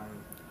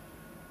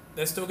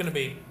 There's still going to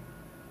be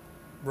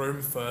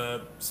room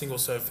for single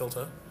serve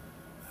filter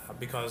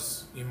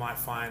because you might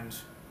find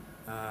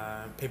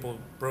people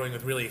brewing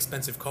with really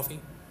expensive coffee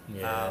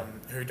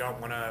who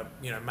don't want to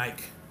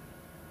make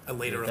a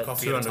litre of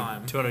coffee at a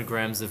time. 200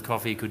 grams of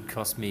coffee could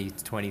cost me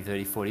 20,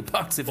 30, 40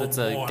 bucks if Or it's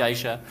a more.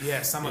 geisha.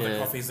 Yeah, some of the Yeah.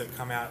 coffees that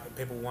come out that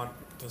people want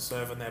to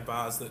serve in their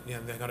bars that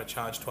they've got to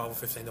charge $12 or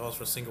 $15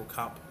 for a single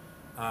cup.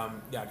 I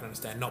can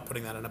understand not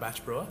putting that in a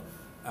batch brewer,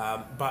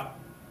 but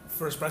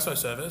for espresso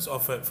service or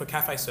for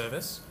cafe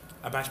service,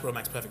 a batch brewer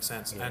makes perfect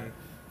sense. Yeah. And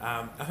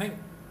I think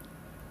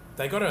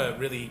they got a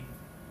really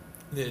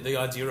the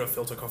idea of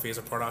filter coffee as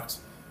a product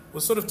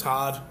was sort of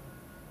tarred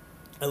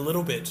a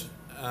little bit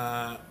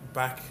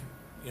back,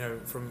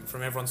 from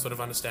everyone's sort of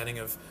understanding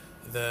of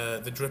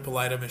the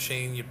drippolator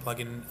machine you plug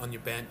in on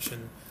your bench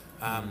and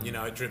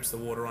it drips the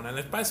water on, and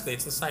it's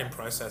the same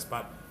process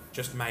but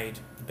just made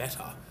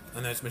better.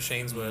 And those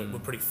machines were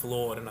pretty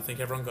flawed, and I think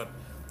everyone got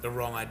the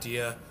wrong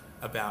idea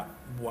about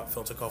what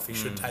filter coffee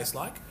should taste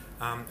like,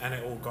 and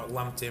it all got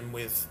lumped in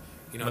with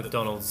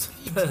McDonald's,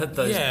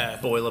 those Yeah.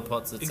 boiler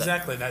pots.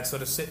 exactly that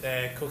sort of sit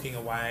there cooking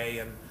away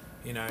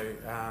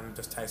and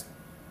just taste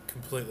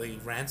completely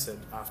rancid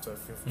after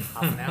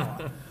half an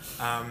hour,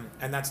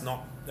 and that's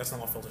not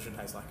what filter should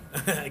taste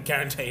like.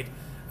 Guaranteed.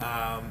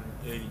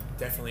 You're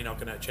definitely not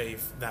going to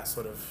achieve that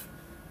sort of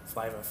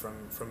flavour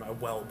from a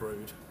well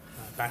brewed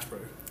batch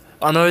brew.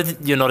 I know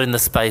that you're not in the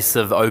space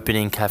of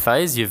opening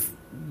cafes. You're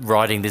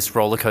riding this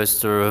roller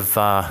coaster of,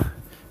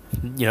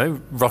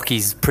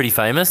 Rocky's pretty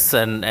famous,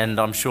 and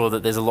I'm sure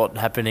that there's a lot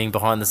happening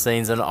behind the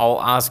scenes. And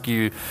I'll ask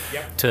you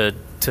Yep.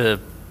 to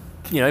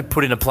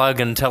put in a plug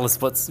and tell us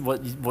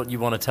what you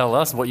want to tell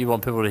us, what you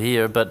want people to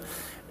hear. But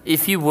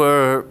if you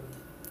were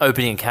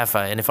opening a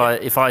cafe, and if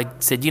I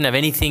said, you can have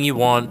anything you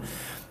want,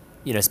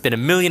 spend $1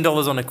 million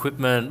on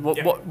equipment,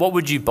 what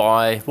would you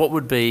buy? What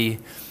would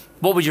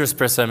your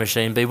espresso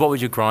machine be? What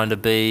would your grinder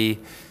be?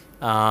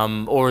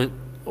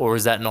 Or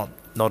is that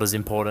not as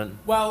important?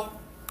 Well,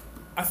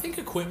 I think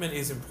equipment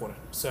is important,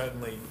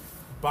 certainly,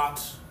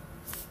 but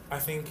I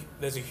think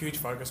there's a huge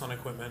focus on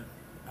equipment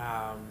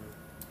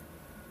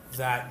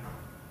that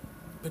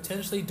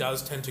potentially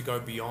does tend to go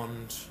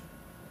beyond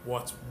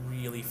what's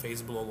really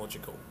feasible or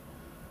logical.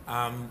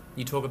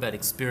 You talk about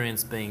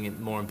experience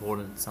being more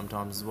important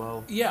sometimes as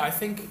well. Yeah, I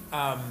think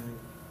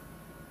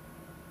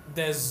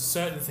there's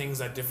certain things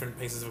that different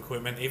pieces of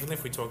equipment, even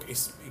if we talk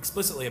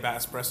explicitly about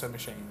espresso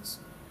machines,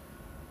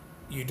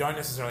 you don't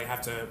necessarily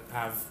have to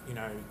have,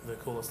 the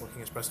coolest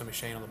looking espresso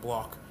machine on the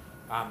block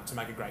to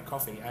make a great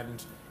coffee.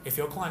 And if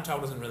your clientele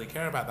doesn't really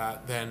care about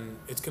that, then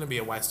it's going to be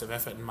a waste of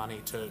effort and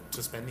money to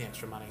spend the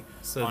extra money.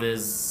 So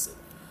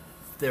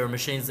there are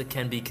machines that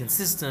can be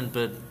consistent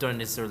but don't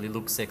necessarily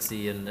look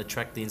sexy and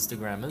attract the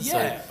Instagrammers.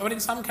 Yeah, so in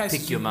some cases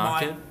pick your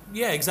market.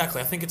 Yeah,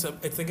 exactly. I think it's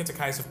a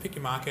case of pick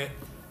your market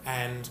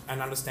and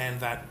understand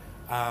that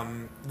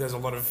there's a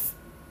lot of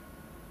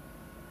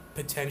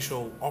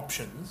potential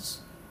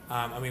options.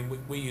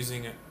 We're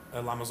using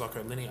a La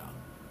Marzocco Linea,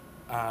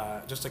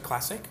 just a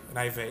classic, an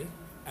AV,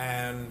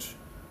 and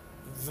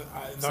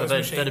those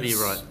machines... that'd be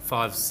right,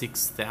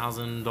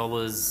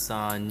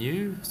 $5,000-$6,000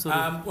 new, sort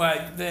of?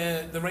 Well,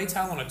 the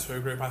retail on a 2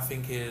 group, I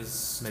think,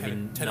 is maybe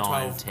 10 to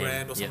 12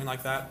 grand or something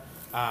like that.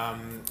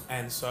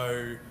 And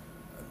so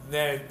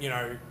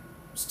they're,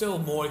 still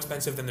more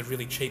expensive than the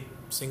really cheap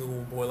single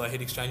boiler heat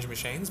exchanger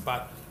machines,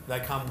 but they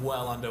come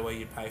well under where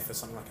you pay for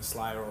something like a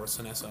Slayer or a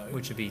Synesso.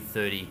 Which would be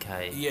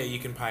 $30,000. Yeah, you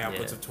can pay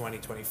upwards of 20,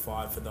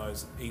 25 for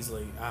those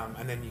easily.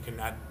 And then you can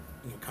add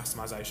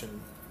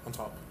customization on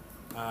top.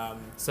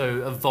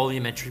 So a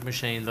volumetric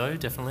machine though,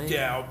 definitely?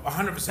 Yeah,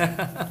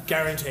 100%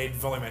 guaranteed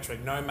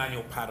volumetric, no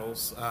manual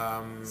paddles.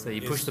 So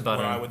you push the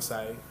button. What I would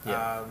say.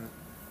 Yeah.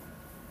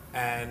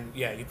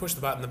 You push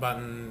the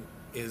button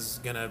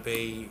is going to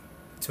be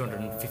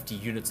 250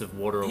 units of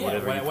water or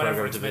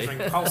whatever it's it to be.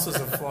 measuring, pulses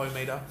of flow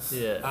meter.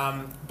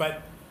 Yeah.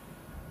 But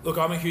look,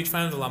 I'm a huge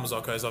fan of the La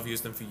Marzocco's. I've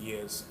used them for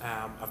years.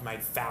 I've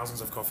made thousands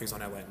of coffees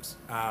on our lens.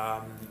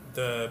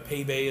 The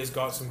PB has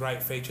got some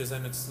great features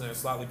and it's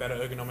slightly better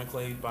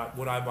ergonomically, but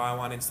would I buy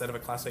one instead of a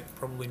classic?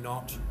 Probably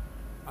not.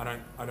 I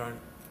don't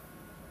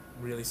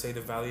really see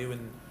the value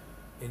in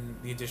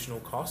the additional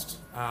cost.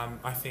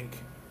 I think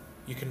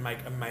you can make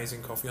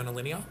amazing coffee on a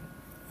Linea.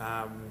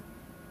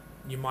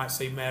 You might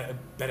see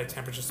better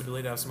temperature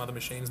stability out of some other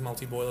machines,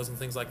 multi-boilers and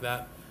things like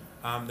that.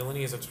 The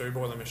Linea is a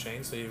 2-boiler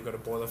machine, so you've got a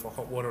boiler for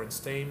hot water and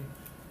steam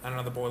and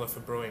another boiler for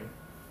brewing.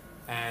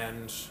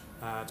 And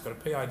it's got a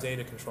PID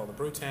to control the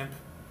brew temp.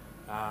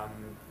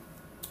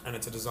 And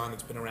it's a design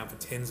that's been around for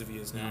tens of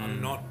years now. I'm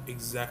not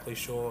exactly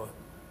sure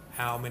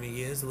how many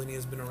years the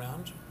Linea's been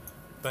around,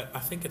 but I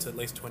think it's at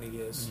least 20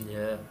 years.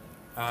 Yeah.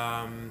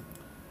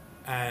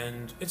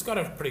 And it's got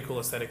a pretty cool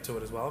aesthetic to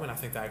it as well. I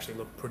think they actually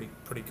look pretty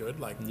good,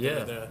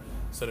 the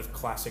sort of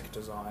classic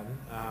design.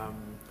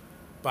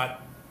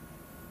 But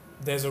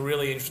there's a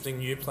really interesting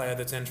new player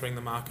that's entering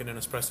the market in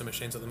espresso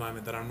machines at the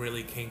moment that I'm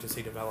really keen to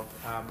see develop,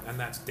 and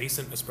that's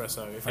Decent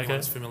Espresso, if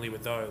anyone's familiar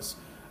with those.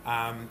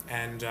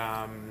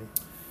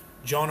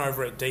 John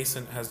over at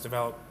Decent has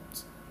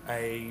developed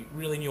a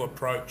really new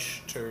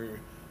approach to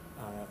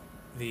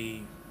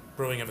the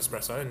brewing of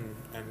espresso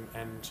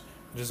and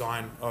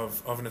design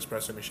of an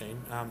espresso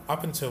machine.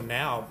 Up until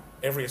now,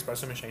 every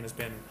espresso machine has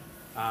been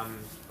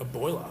a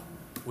boiler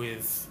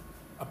with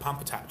a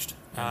pump attached.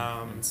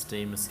 And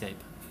steam escape.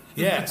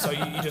 Yeah, so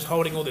you're just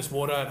holding all this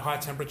water at high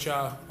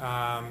temperature,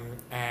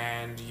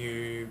 and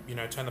you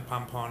turn the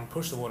pump on,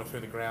 push the water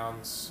through the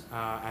grounds,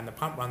 and the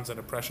pump runs at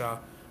a pressure.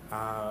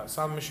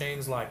 Some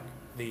machines like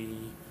the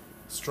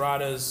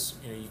Stratas,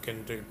 you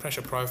can do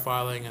pressure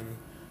profiling and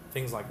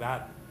things like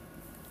that,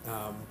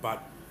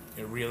 but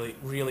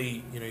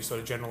really, sort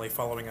of generally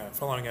following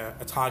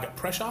a target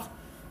pressure,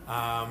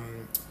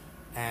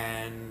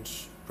 and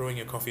brewing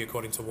your coffee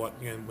according to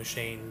what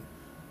machine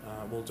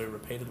will do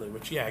repeatedly.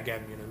 Which,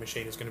 again, the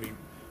machine is going to be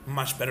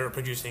much better at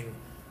producing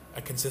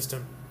a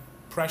consistent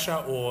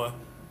pressure, or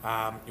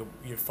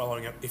you're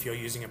following it if you're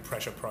using a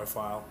pressure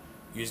profile.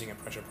 It's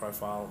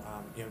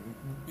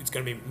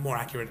going to be more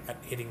accurate at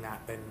hitting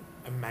that than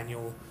a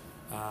manual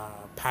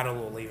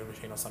paddle or lever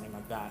machine or something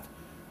like that.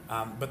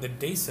 But the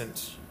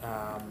Decent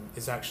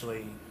is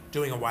actually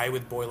doing away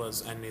with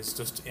boilers and is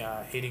just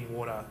heating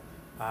water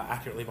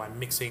accurately by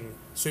mixing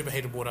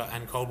superheated water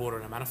and cold water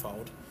in a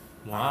manifold.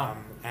 Wow.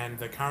 And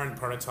the current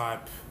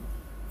prototype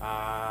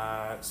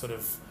sort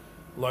of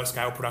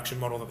low-scale production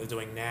model that they're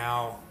doing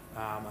now,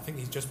 I think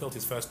he's just built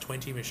his first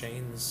 20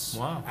 machines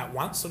at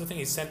once, sort of thing.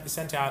 He's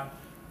sent out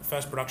the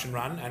first production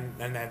run,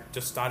 and they've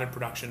just started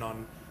production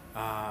on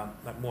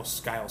more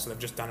scale. So they've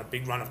just done a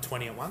big run of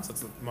 20 at once.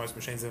 That's the most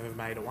machines they've ever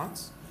made at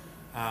once.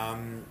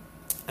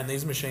 And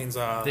these machines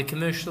are... They're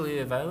commercially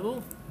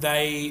available?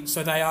 They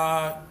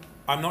are...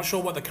 I'm not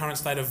sure what the current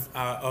state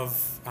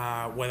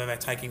of whether they're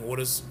taking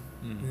orders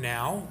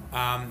now.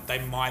 They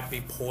might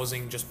be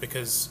pausing just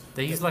because...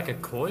 They use like a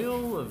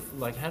coil of...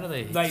 Like, how do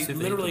they... They superheat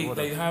literally... the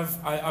water? They have...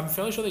 I'm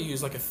fairly sure they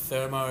use like a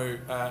thermo...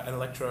 an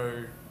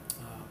electro...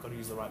 I've got to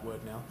use the right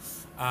word now.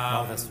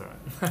 Oh, that's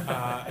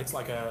right. It's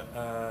like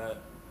a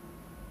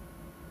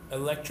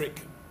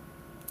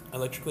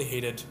electrically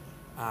heated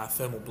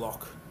thermal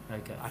block,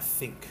 Okay. I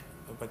think.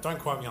 But don't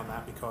quote me on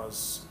that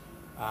because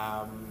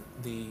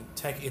the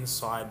tech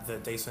inside the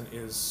Decent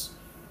is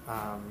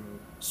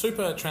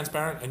super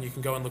transparent and you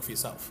can go and look for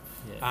yourself.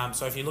 Yeah.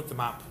 So if you look them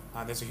up,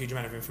 there's a huge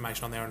amount of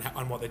information on there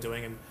on what they're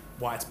doing and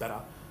why it's better.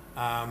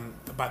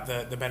 But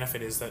the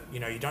benefit is that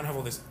you don't have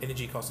all this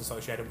energy cost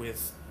associated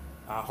with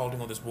holding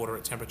all this water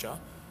at temperature.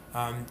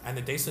 And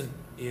the Decent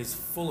is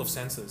full of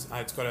sensors.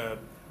 It's got a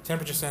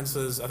temperature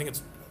sensors, I think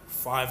it's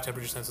 5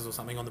 temperature sensors or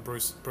something on the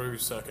brew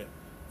circuit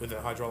with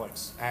the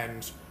hydraulics.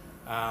 And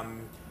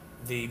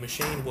the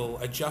machine will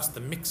adjust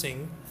the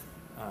mixing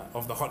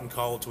of the hot and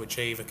cold to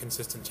achieve a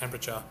consistent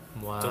temperature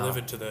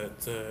delivered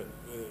to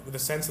with a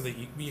sensor that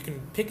you can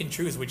pick and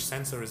choose which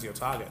sensor is your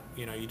target.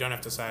 You don't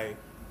have to say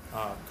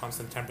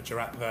constant temperature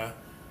at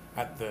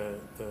the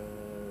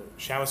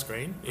shower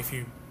screen. If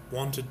you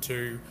wanted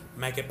to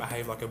make it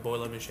behave like a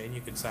boiler machine,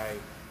 you could say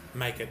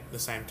make it the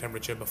same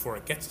temperature before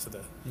it gets to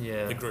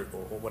the group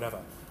or whatever.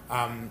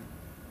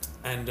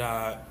 And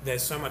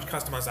there's so much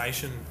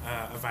customization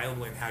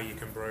available in how you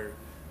can brew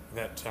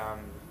that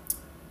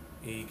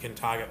you can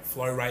target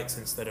flow rates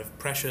instead of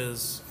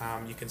pressures.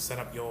 You can set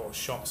up your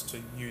shots to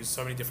use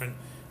so many different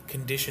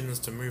conditions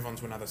to move on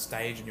to another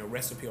stage in your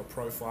recipe or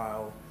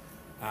profile.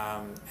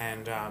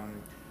 And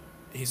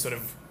he's sort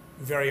of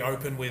very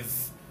open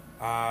with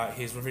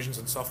his revisions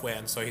and software,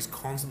 and so he's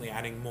constantly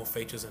adding more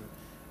features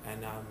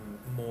and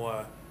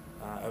more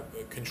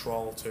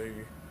control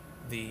to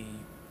the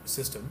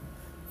system.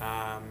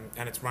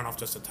 And it's run off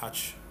just a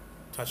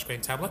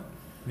touchscreen tablet.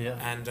 Yeah.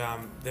 And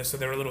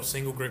they're a little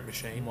single group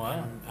machine.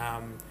 Wow.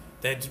 And,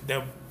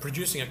 they're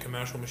producing a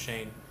commercial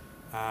machine,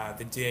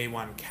 the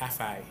DA1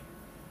 Cafe.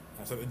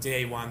 So the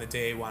DA1, the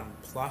DA1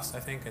 Plus, I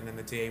think, and then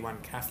the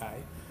DA1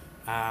 Cafe.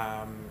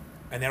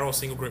 And they're all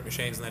single group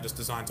machines, and they're just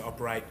designed to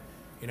operate,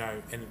 in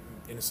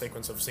a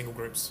sequence of single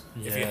groups.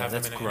 Yeah, if you have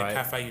them in a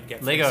cafe, you'd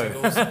get Lego.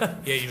 3 singles.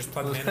 Yeah, you just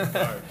plug them in and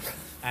go.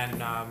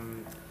 And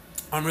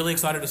I'm really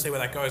excited to see where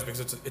that goes because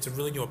it's a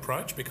really new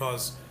approach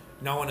because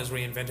no one has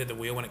reinvented the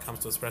wheel when it comes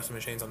to espresso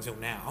machines until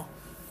now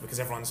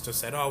because everyone's just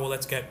said,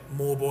 let's get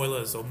more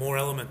boilers or more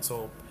elements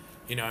or,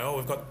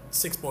 we've got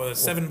 6 boilers,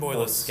 7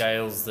 boilers. Or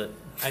scales that...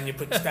 And you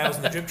put scales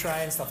in the drip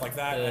tray and stuff like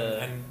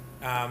that.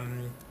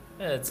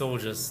 it's all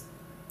just...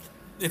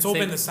 It's all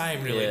been the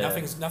same, really. Yeah.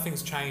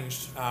 Nothing's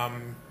changed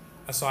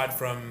aside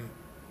from,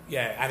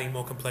 adding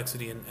more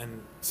complexity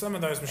and some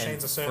of those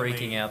machines are certainly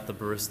freaking out the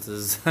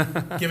baristas.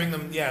 giving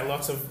them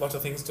lots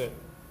of things to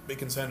be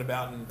concerned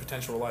about and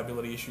potential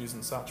reliability issues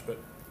and such. But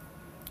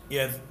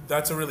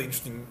that's a really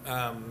interesting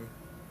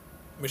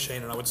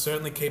machine, and I would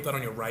certainly keep that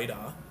on your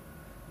radar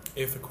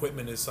if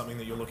equipment is something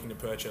that you're looking to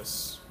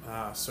purchase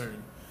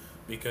soon,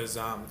 because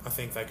I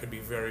think they could be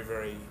very,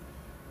 very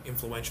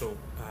influential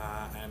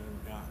and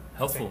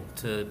helpful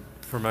to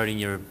promoting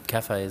your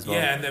cafe as well.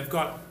 Yeah, and they've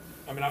got...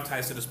 I've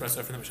tasted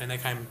espresso from the machine. They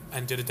came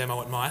and did a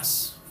demo at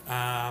MICE,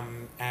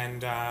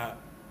 and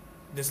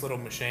this little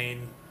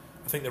machine,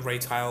 I think the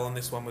retail on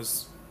this one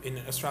was, in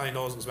Australian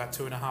dollars, it was about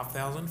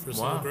 $2,500 for a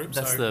single group.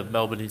 That's the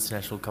Melbourne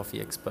International Coffee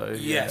Expo.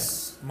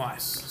 Yes,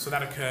 MICE. So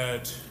that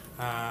occurred,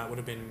 would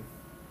have been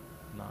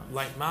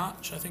late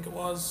March, I think it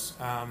was.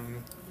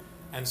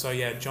 And so,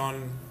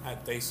 John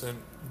at Decent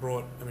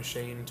brought a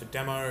machine to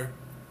demo.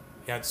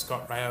 He had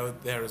Scott Rayo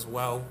there as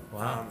well,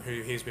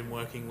 who he's been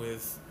working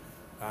with.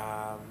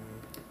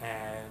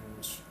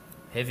 And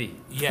heavy.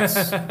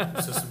 Yes,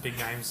 so some big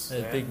names.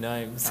 Big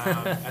names.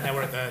 And they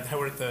were at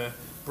the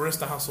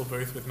Barista Hustle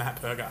booth with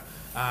Matt Perger.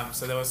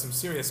 So there was some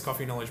serious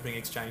coffee knowledge being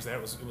exchanged there.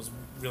 It was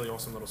really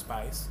awesome little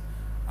space.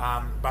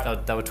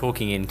 But they were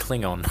talking in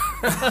Klingon.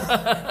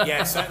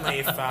 Yeah, certainly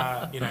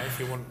if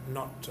you want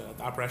not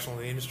operational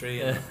in the industry,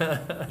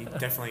 you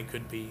definitely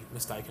could be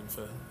mistaken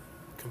for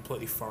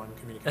completely foreign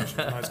communication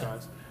from those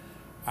guys.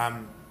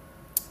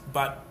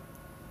 But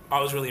I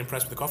was really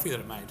impressed with the coffee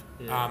that it made.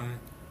 Yeah.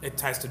 It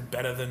tasted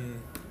better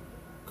than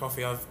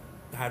coffee I've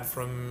had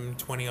from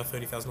 $20,000 or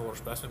 $30,000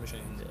 espresso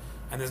machines. Yeah.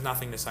 And there's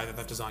nothing to say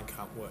that design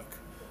can't work.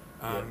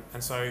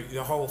 And so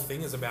the whole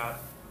thing is about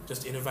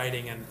just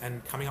innovating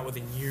and coming up with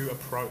a new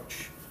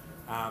approach.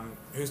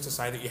 Who's to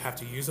say that you have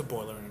to use a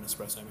boiler in an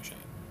espresso machine?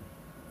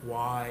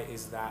 Why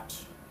is that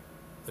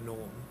the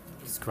norm?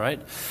 It's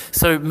great.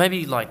 So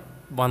maybe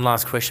one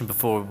last question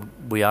before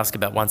we ask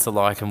about Once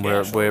Alike and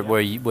where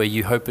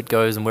you hope it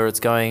goes and where it's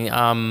going.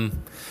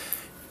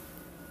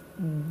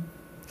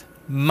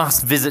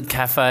 Must visit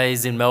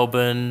cafes in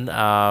Melbourne,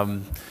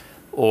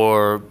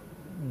 or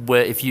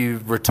where if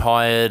you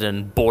retired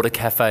and bought a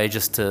cafe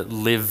just to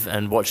live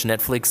and watch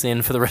Netflix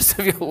in for the rest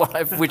of your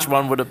life, which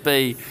one would it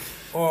be?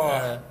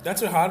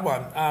 That's a hard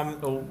one.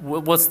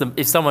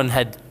 If someone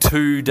had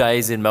 2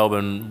 days in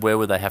Melbourne, where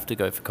would they have to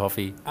go for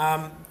coffee?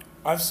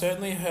 I've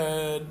certainly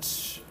heard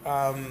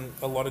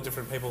a lot of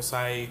different people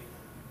say,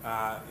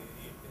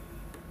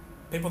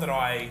 people that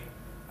I,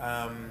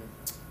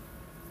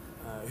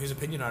 whose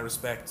opinion I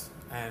respect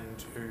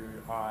and who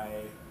I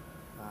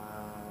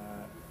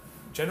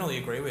generally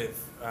agree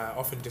with,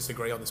 often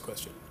disagree on this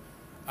question.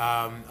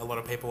 A lot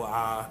of people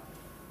are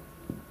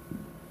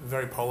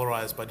very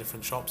polarised by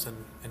different shops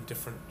and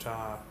different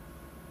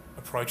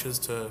approaches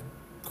to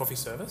coffee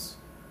service.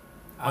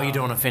 You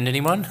don't want to offend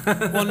anyone?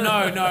 Well,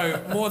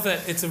 no. More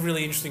that it's a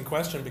really interesting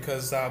question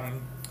because I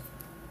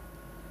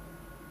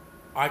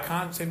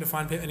can't seem to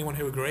find anyone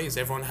who agrees.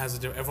 Everyone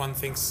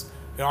thinks,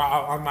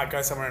 I might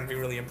go somewhere and be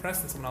really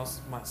impressed, and someone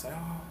else might say,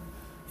 oh,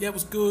 yeah, it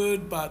was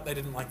good, but they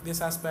didn't like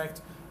this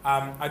aspect.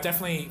 I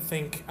definitely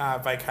think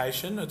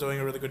Vacation are doing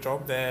a really good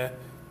job there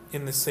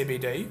in the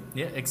CBD.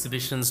 Yeah,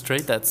 Exhibition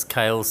Street. That's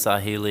Kale,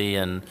 Sahili,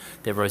 and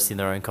they're roasting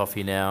their own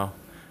coffee now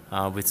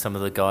with some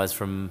of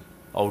the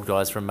old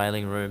guys from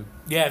Mailing Room.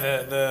 Yeah,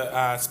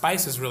 the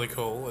space is really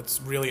cool.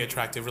 It's really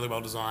attractive, really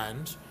well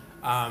designed.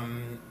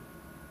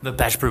 The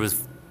batch brew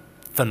was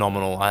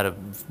phenomenal. I had a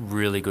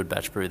really good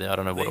batch brew there. I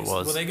don't know what it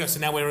was. Well, there you go. So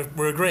now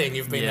we're agreeing.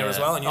 You've been there as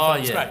well, and you thought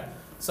it was great.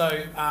 So,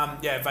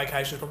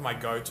 Vacation is probably my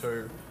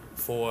go-to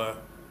for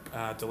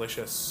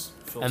delicious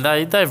filter.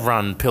 And they've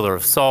run Pillar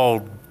of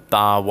Salt,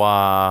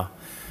 Barwa,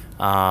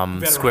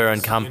 Square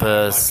and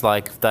Compass.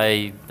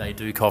 They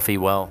do coffee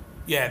well.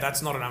 Yeah,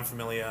 that's not an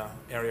unfamiliar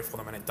area for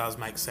them, and it does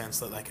make sense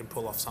that they can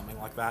pull off something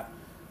like that.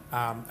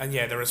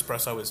 Their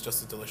espresso is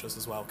just as delicious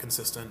as well,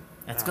 consistent.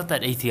 It's got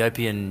that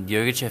Ethiopian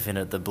Yirgacheffe in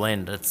it, the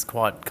blend. It's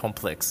quite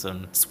complex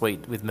and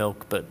sweet with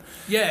milk, but...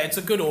 Yeah, it's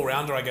a good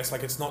all-rounder, I guess.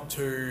 It's not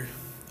too...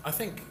 I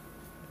think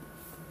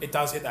it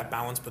does hit that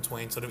balance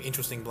between sort of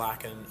interesting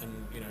black and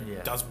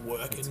does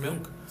work in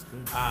milk.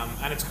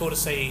 And it's cool to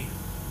see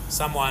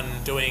someone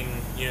doing,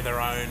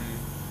 their own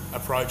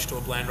approach to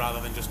a blend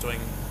rather than just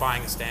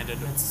buying a standard.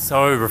 It's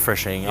so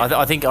refreshing. Yeah.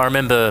 I think I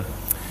remember...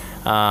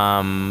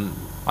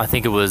 I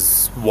think it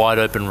was Wide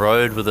Open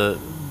Road were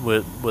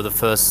the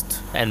first,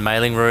 and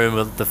Mailing Room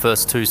were the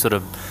first two sort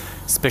of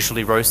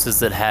specialty roasters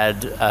that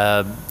had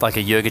like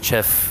a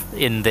Yirgacheffe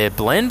in their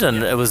blend,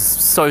 and it was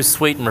so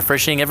sweet and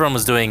refreshing. Everyone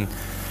was doing,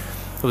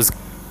 it was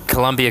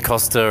Colombia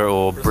Costa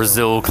or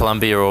Brazil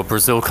Colombia or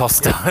Brazil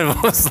Costa. Yeah.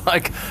 It was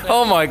like,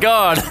 oh my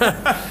God.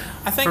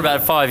 I think for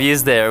about 5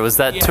 years there, it was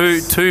that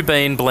two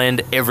bean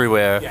blend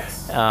everywhere.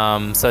 Yes.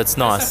 So it's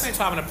nice. There's definitely a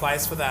time and a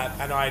place for that,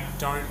 and I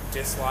don't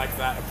dislike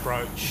that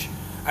approach.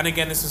 And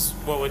again, this is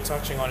what we're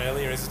touching on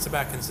earlier, is it's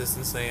about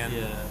consistency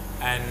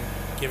and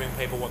giving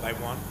people what they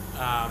want.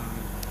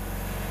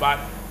 But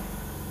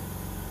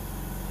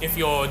if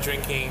you're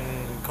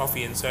drinking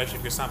coffee in search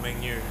of something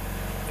new,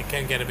 it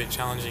can get a bit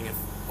challenging if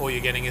all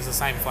you're getting is the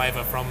same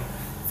flavour from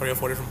 3 or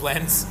 4 different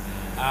blends.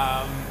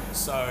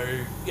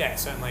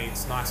 Certainly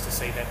it's nice to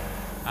see that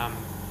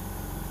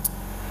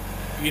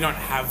you don't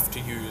have to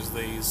use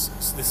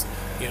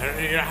you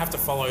don't have to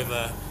follow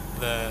the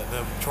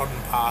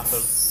trodden path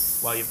of,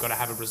 well, you've got to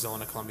have a Brazil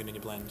and a Colombian in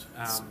your blend.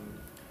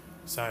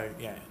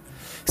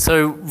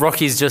 So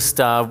Rocky's just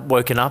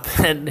woken up,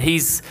 and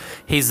he's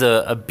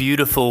a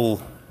beautiful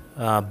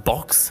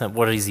box.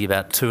 What is he,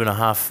 about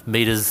 2.5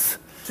 meters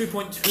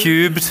 2.2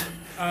 cubed?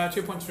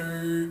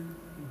 2.2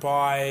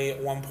 by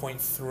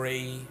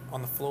 1.3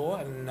 on the floor,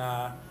 and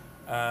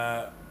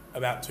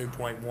about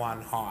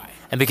 2.1 high.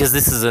 And because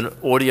this is an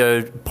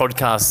audio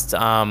podcast,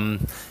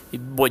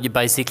 what you're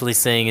basically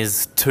seeing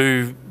is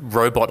 2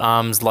 robot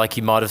arms like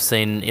you might have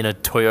seen in a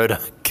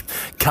Toyota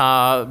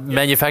car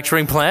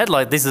manufacturing plant.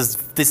 Like this is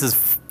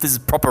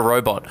proper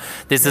robot.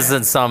 This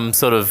isn't some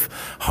sort of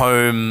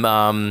home,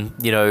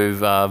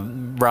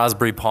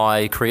 Raspberry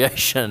Pi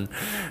creation.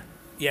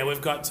 Yeah,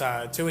 we've got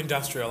 2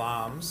 industrial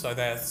arms, so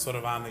they're the sort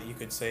of arm that you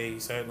could see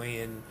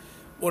certainly in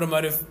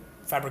automotive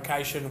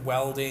fabrication,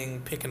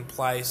 welding, pick and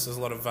place. There's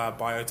a lot of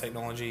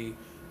biotechnology.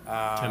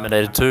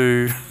 Terminator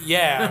 2.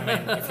 Yeah, I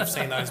mean, if you've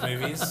seen those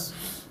movies,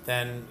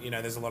 then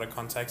there's a lot of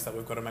context that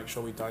we've got to make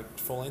sure we don't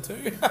fall into.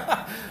 Even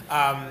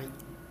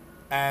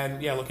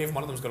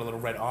one of them's got a little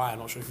red eye. I'm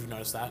not sure if you've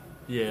noticed that.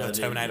 Yeah, the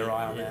Terminator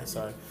eye on there.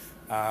 So,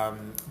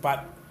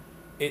 but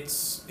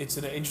it's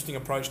an interesting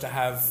approach to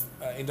have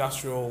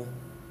industrial.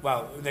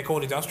 Well, they're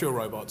called industrial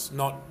robots,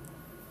 not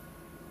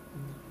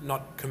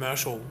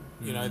commercial.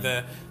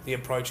 The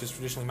approach is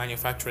traditionally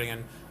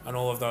manufacturing and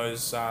all of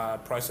those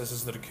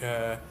processes that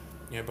occur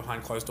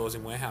behind closed doors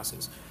in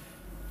warehouses.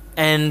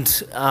 And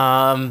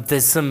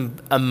there's some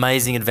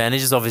amazing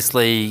advantages.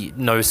 Obviously,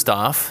 no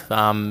staff.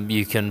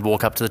 You can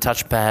walk up to the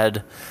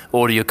touchpad,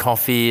 order your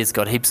coffee. It's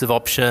got heaps of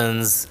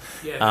options.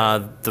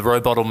 Yeah. The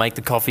robot will make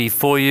the coffee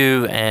for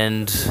you,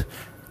 and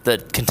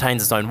that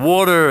contains its own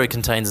water. It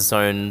contains its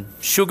own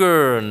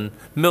sugar and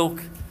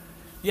milk.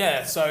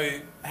 Yeah, so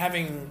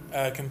having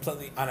a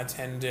completely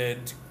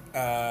unattended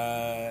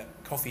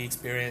coffee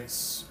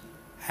experience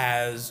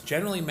has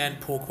generally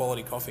meant poor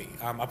quality coffee.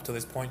 Up to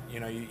this point,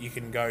 you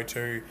can go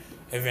to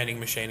a vending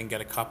machine and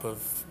get a cup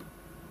of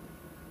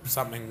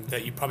something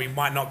that you probably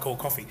might not call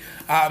coffee.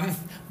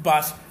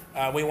 But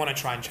we want to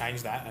try and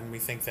change that, and we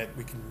think that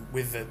we can,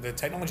 with the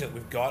technology that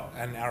we've got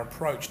and our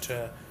approach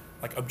to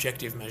like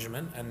objective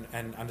measurement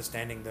and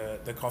understanding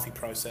the coffee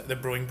process, the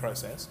brewing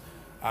process.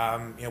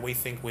 We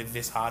think with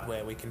this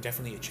hardware we can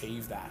definitely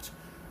achieve that,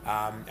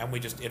 and we're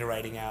just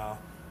iterating our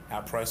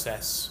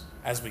process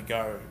as we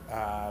go.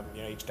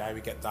 Each day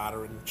we get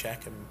data and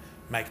check and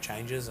make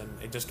changes, and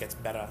it just gets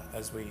better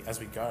as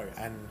we go.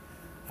 And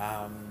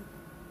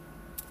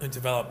we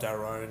developed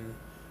our own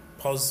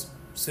POS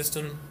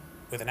system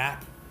with an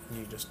app. And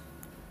you just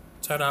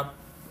turn up,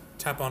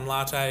 tap on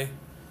latte.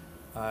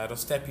 It'll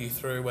step you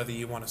through whether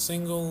you want a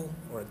single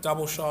or a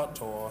double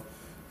shot, or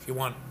if you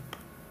want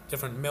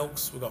different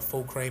milks. We've got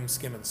full cream,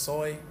 skim and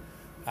soy.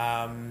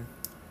 And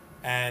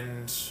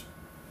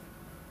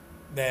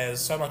there's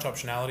so much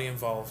optionality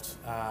involved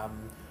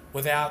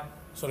without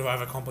sort of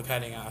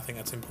overcomplicating it. I think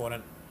that's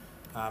important.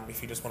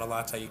 If you just want a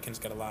latte, you can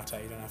just get a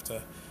latte. You don't have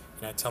to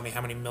tell me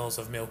how many mils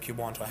of milk you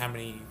want or how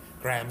many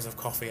grams of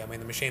coffee. I mean,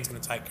 the machine's going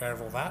to take care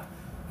of all that.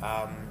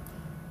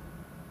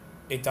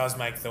 It does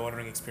make the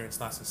ordering experience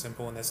nice and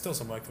simple, and there's still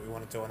some work that we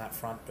want to do on that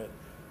front, but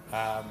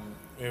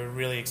we're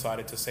really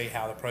excited to see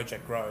how the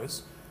project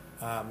grows,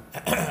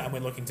 and we're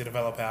looking to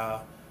develop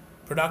our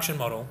production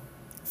model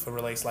for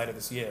release later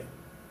this year.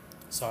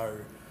 So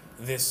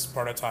this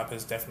prototype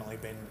has definitely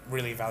been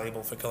really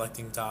valuable for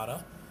collecting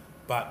data,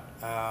 but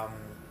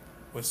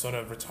we're sort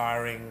of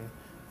retiring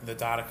the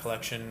data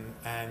collection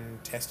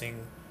and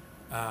testing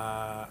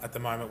at the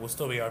moment. We'll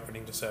still be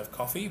opening to serve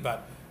coffee,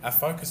 but our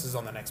focus is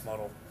on the next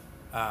model,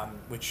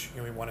 which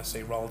we want to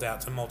see rolled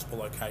out to multiple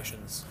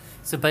locations.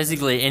 So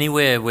basically,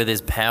 anywhere where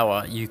there's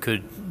power, you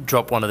could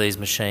drop one of these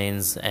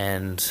machines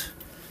and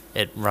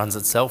it runs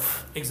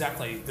itself?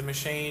 Exactly. The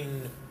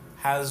machine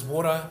has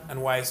water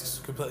and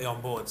waste completely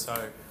on board,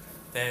 so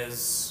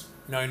there's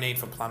no need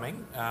for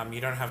plumbing.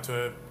 You don't have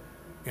to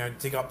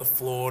dig up the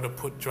floor to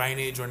put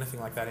drainage or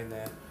anything like that in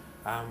there.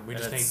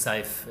 It's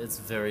safe. It's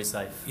very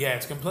safe. Yeah,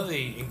 it's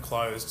completely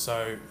enclosed,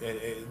 so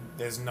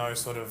there's no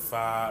sort of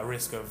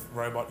risk of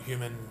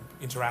robot-human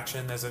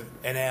interaction. There's an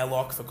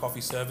airlock for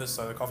coffee service,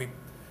 so the coffee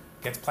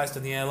gets placed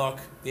in the airlock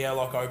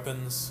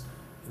opens,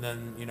 and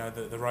then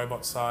the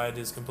robot side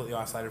is completely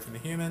isolated from the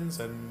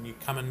humans, and you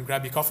come and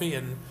grab your coffee,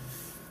 and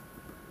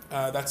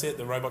that's it.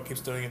 The robot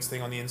keeps doing its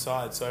thing on the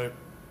inside, so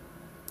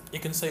you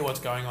can see what's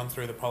going on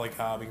through the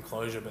polycarb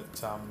enclosure, but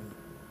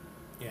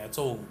it's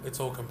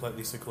all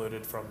completely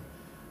secluded from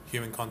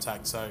human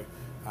contact. So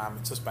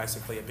it's just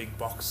basically a big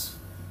box,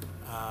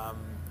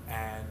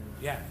 and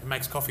it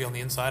makes coffee on the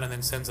inside and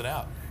then sends it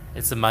out.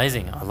 It's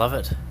amazing. I love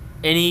it.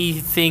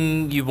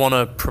 Anything you want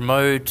to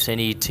promote?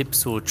 Any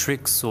tips or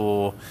tricks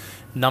or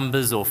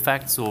numbers or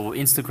facts or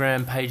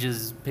Instagram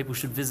pages people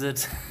should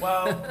visit?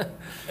 Well,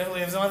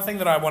 there's one thing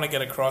that I want to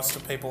get across to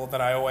people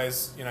that I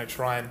always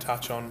try and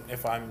touch on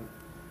if I'm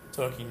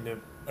talking to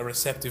a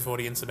receptive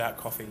audience about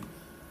coffee.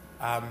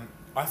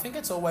 I think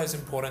it's always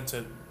important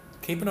to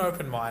keep an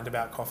open mind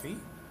about coffee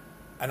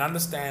and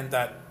understand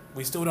that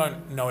we still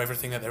don't know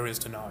everything that there is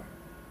to know.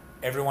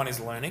 Everyone is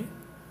learning.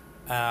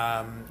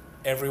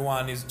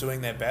 Everyone is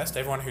doing their best.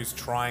 Everyone who's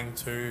trying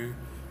to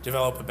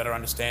develop a better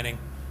understanding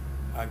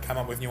and come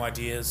up with new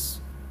ideas,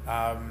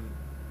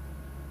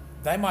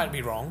 they might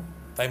be wrong,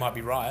 they might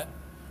be right,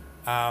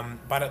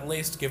 but at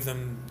least give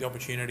them the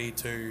opportunity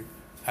to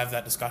have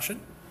that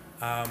discussion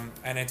and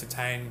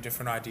entertain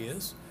different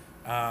ideas.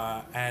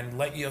 And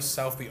let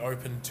yourself be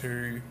open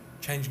to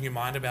changing your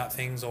mind about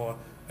things or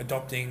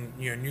adopting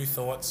new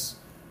thoughts.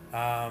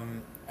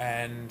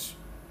 And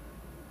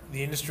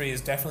the industry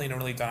is definitely in a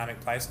really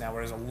dynamic place now,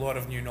 where there's a lot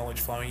of new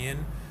knowledge flowing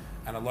in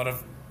and a lot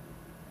of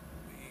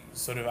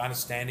sort of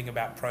understanding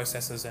about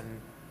processes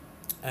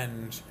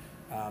and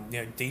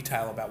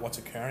detail about what's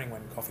occurring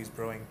when coffee's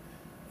brewing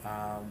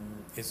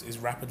is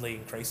rapidly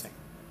increasing.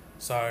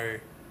 So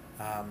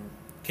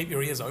keep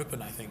your ears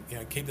open, I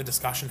think. Keep the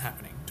discussion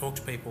happening. Talk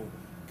to people.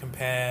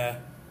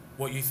 Compare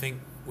what you think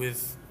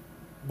with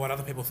what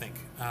other people think,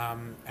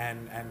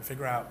 and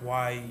figure out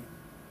why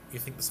you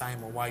think the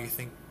same or why you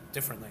think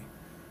differently.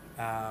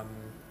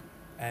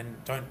 And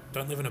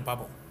don't live in a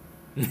bubble.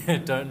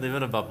 Don't live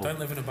in a bubble. Don't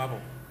live in a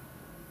bubble.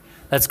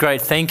 That's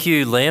great. Thank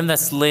you, Liam.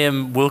 That's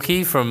Liam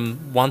Wilkie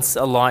from Once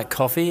Alike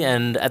Coffee,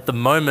 and at the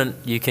moment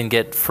you can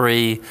get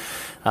free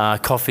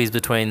coffees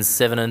between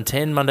 7 and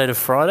 10 Monday to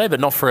Friday, but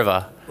not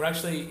forever. We're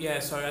actually,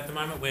 so at the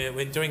moment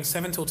we're doing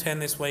 7 till 10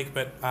 this week,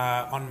 but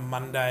on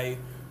Monday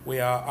we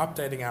are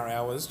updating our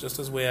hours just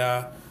as we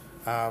are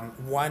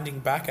winding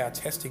back our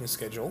testing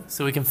schedule.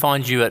 So we can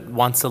find you at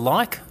Once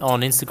Alike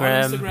on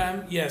Instagram. On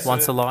Instagram, yes.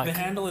 Once Alike. The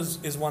handle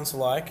is Once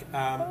Alike,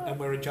 and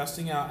we're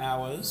adjusting our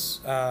hours.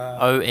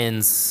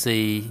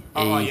 ONCE.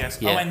 Oh, yes.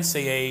 Yeah.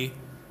 ONCEALIKE,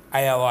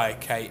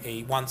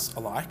 Once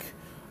Alike.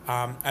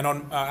 And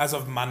on as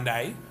of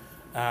Monday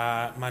the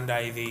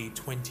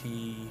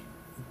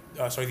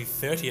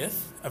 30th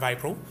of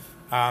April,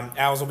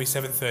 hours will be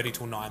 7:30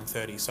 till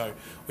 9:30. So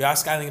we are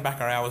scaling back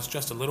our hours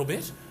just a little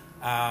bit.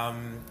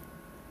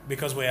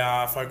 because we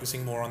are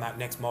focusing more on that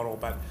next model.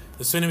 But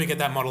the sooner we get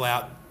that model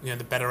out, the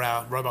better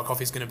our robot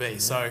coffee is going to be.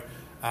 So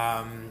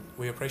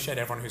we appreciate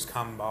everyone who's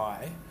come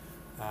by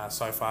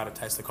so far to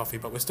taste the coffee,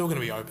 but we're still going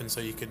to be open,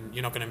 so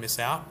you're not going to miss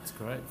out. That's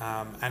great.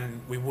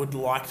 And we would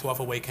like to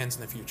offer weekends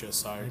in the future.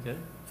 So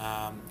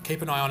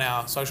keep an eye on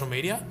our social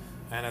media,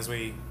 and as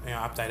we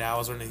update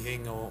hours or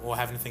anything, or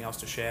have anything else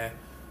to share,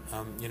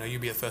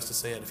 you'll be the first to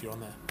see it if you're on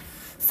there.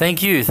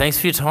 Thank you. Thanks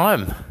for your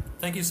time.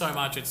 Thank you so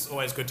much. It's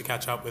always good to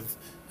catch up with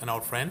an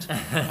old friend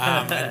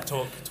and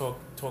talk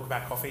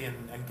about coffee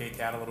and geek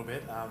out a little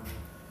bit.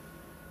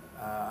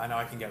 I know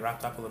I can get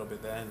wrapped up a little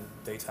bit there in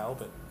detail,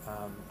 but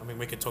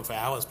we could talk for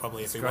hours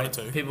probably if we wanted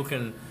to. People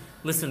can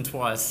listen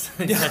twice,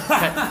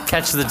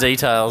 catch the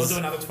details.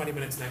 We'll do another 20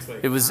 minutes next week.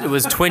 It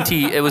was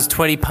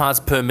 20 parts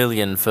per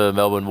million for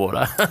Melbourne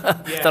water.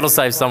 That'll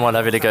save someone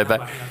having to go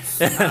back.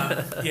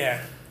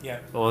 Yeah.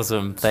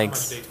 Awesome. Thanks.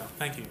 So much detail.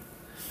 Thank you.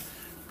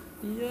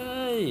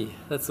 Yay!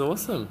 That's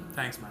awesome.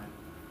 Thanks, mate.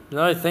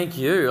 No, thank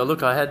you.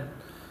 Look, I had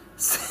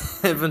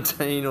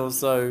 17 or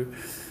so,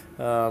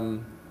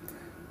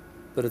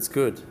 but it's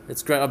good.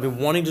 It's great. I've been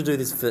wanting to do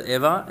this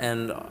forever,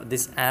 and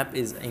this app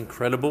is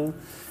incredible.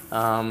 It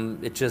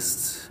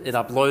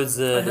uploads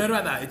the. I heard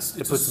about that.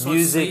 It puts so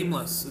music.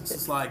 Seamless. It's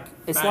just like.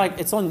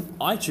 It's on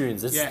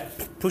iTunes.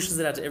 It pushes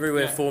it out to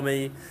everywhere for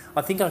me.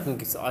 I think I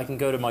can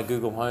go to my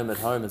Google Home at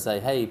home and say,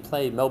 "Hey,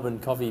 play Melbourne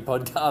Coffee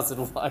Podcast."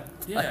 It'll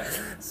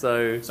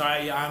So.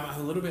 Sorry, I'm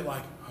a little bit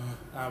like.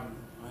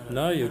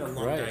 No, you're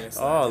great.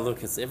 Oh, look,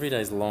 every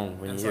day's long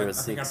when you're here at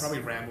 6. I think I probably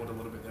rambled a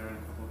little bit there in a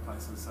couple of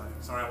places. So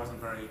sorry, I wasn't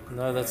very. Prepared.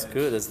 No, that's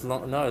good. As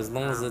long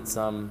as it's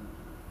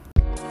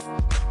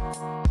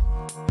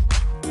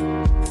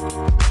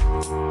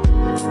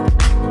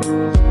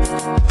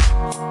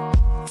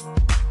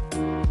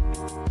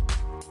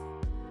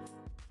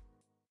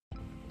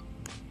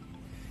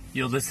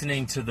You're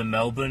listening to the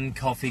Melbourne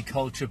Coffee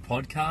Culture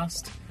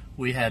Podcast.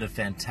 We had a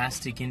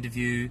fantastic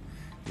interview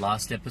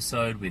last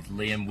episode with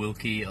Liam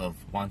Wilkie of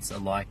Once a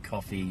Like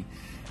Coffee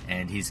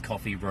and his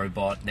coffee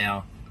robot.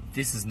 Now,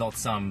 this is not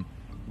some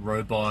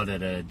robot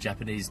at a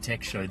Japanese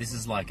tech show. This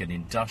is like an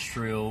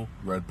industrial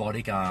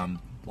robotic arm,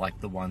 like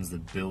the ones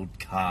that build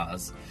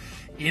cars,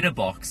 in a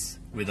box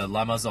with a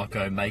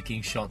Lamazocco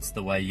making shots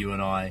the way you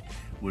and I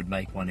would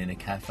make one in a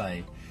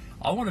cafe.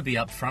 I want to be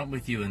upfront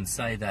with you and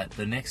say that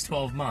the next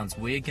 12 months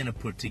we're going to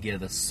put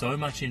together so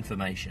much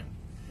information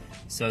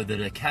so that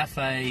a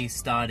cafe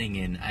starting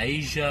in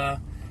Asia,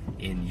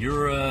 in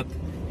Europe,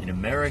 in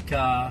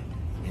America,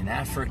 in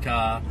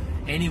Africa,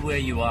 anywhere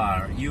you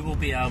are, you will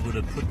be able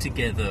to put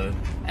together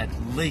at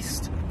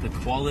least the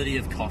quality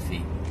of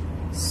coffee,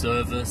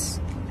 service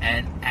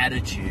and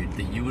attitude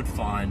that you would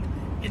find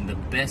in the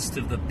best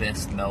of the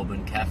best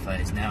Melbourne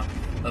cafes. Now,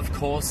 of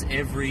course,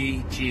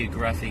 every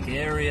geographic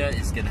area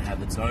is going to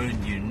have its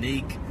own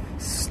unique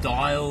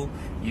style.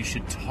 You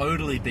should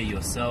totally be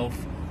yourself,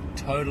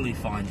 totally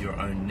find your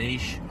own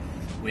niche.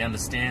 We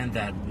understand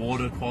that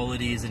water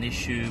quality is an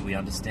issue. We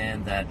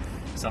understand that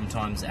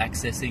sometimes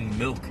accessing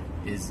milk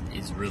is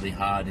really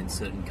hard in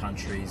certain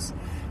countries.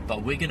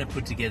 But we're going to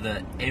put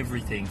together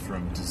everything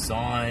from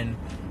design,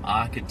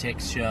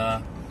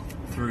 architecture,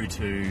 through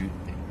to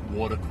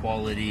water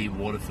quality,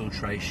 water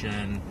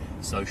filtration,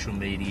 social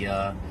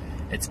media.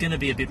 It's going to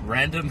be a bit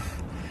random.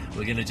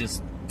 We're going to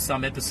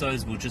some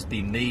episodes will just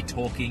be me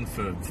talking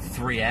for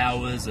 3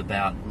 hours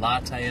about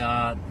latte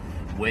art,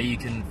 where you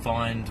can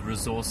find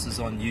resources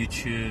on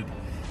YouTube.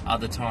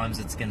 Other times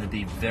it's going to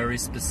be very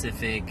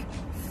specific,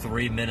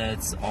 3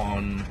 minutes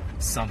on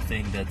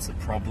something that's a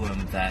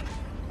problem that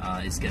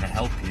is going to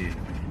help you.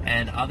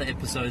 And other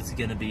episodes are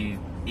going to be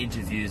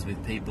interviews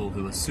with people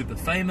who are super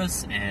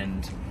famous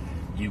and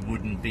you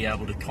wouldn't be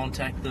able to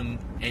contact them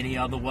any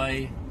other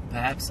way,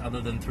 perhaps,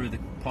 other than through the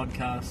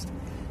podcast.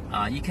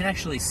 You can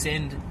actually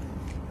send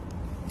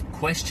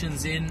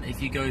questions in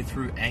if you go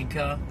through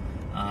Anchor.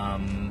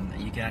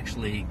 You can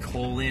actually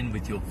call in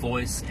with your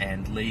voice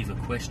and leave a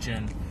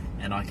question,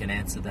 and I can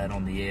answer that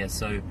on the air.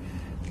 So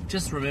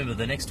just remember,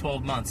 the next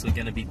 12 months we're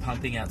going to be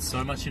pumping out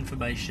so much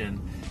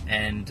information,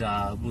 and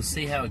we'll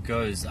see how it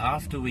goes.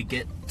 After we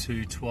get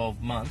to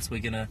 12 months,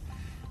 we're going to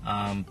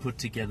put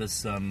together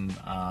some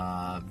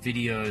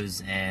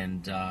videos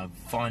and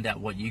find out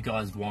what you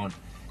guys want,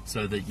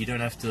 so that you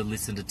don't have to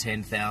listen to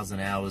 10,000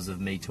 hours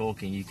of me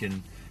talking. You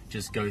can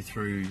just go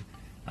through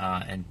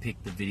and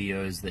pick the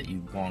videos that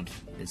you want.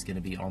 There's going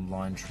to be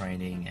online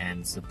training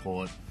and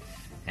support,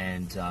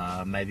 and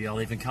maybe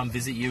I'll even come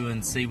visit you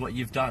and see what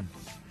you've done.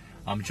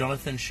 I'm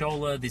Jonathan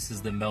Scholler. This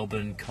is the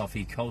Melbourne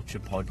Coffee Culture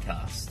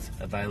Podcast,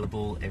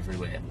 available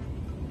everywhere.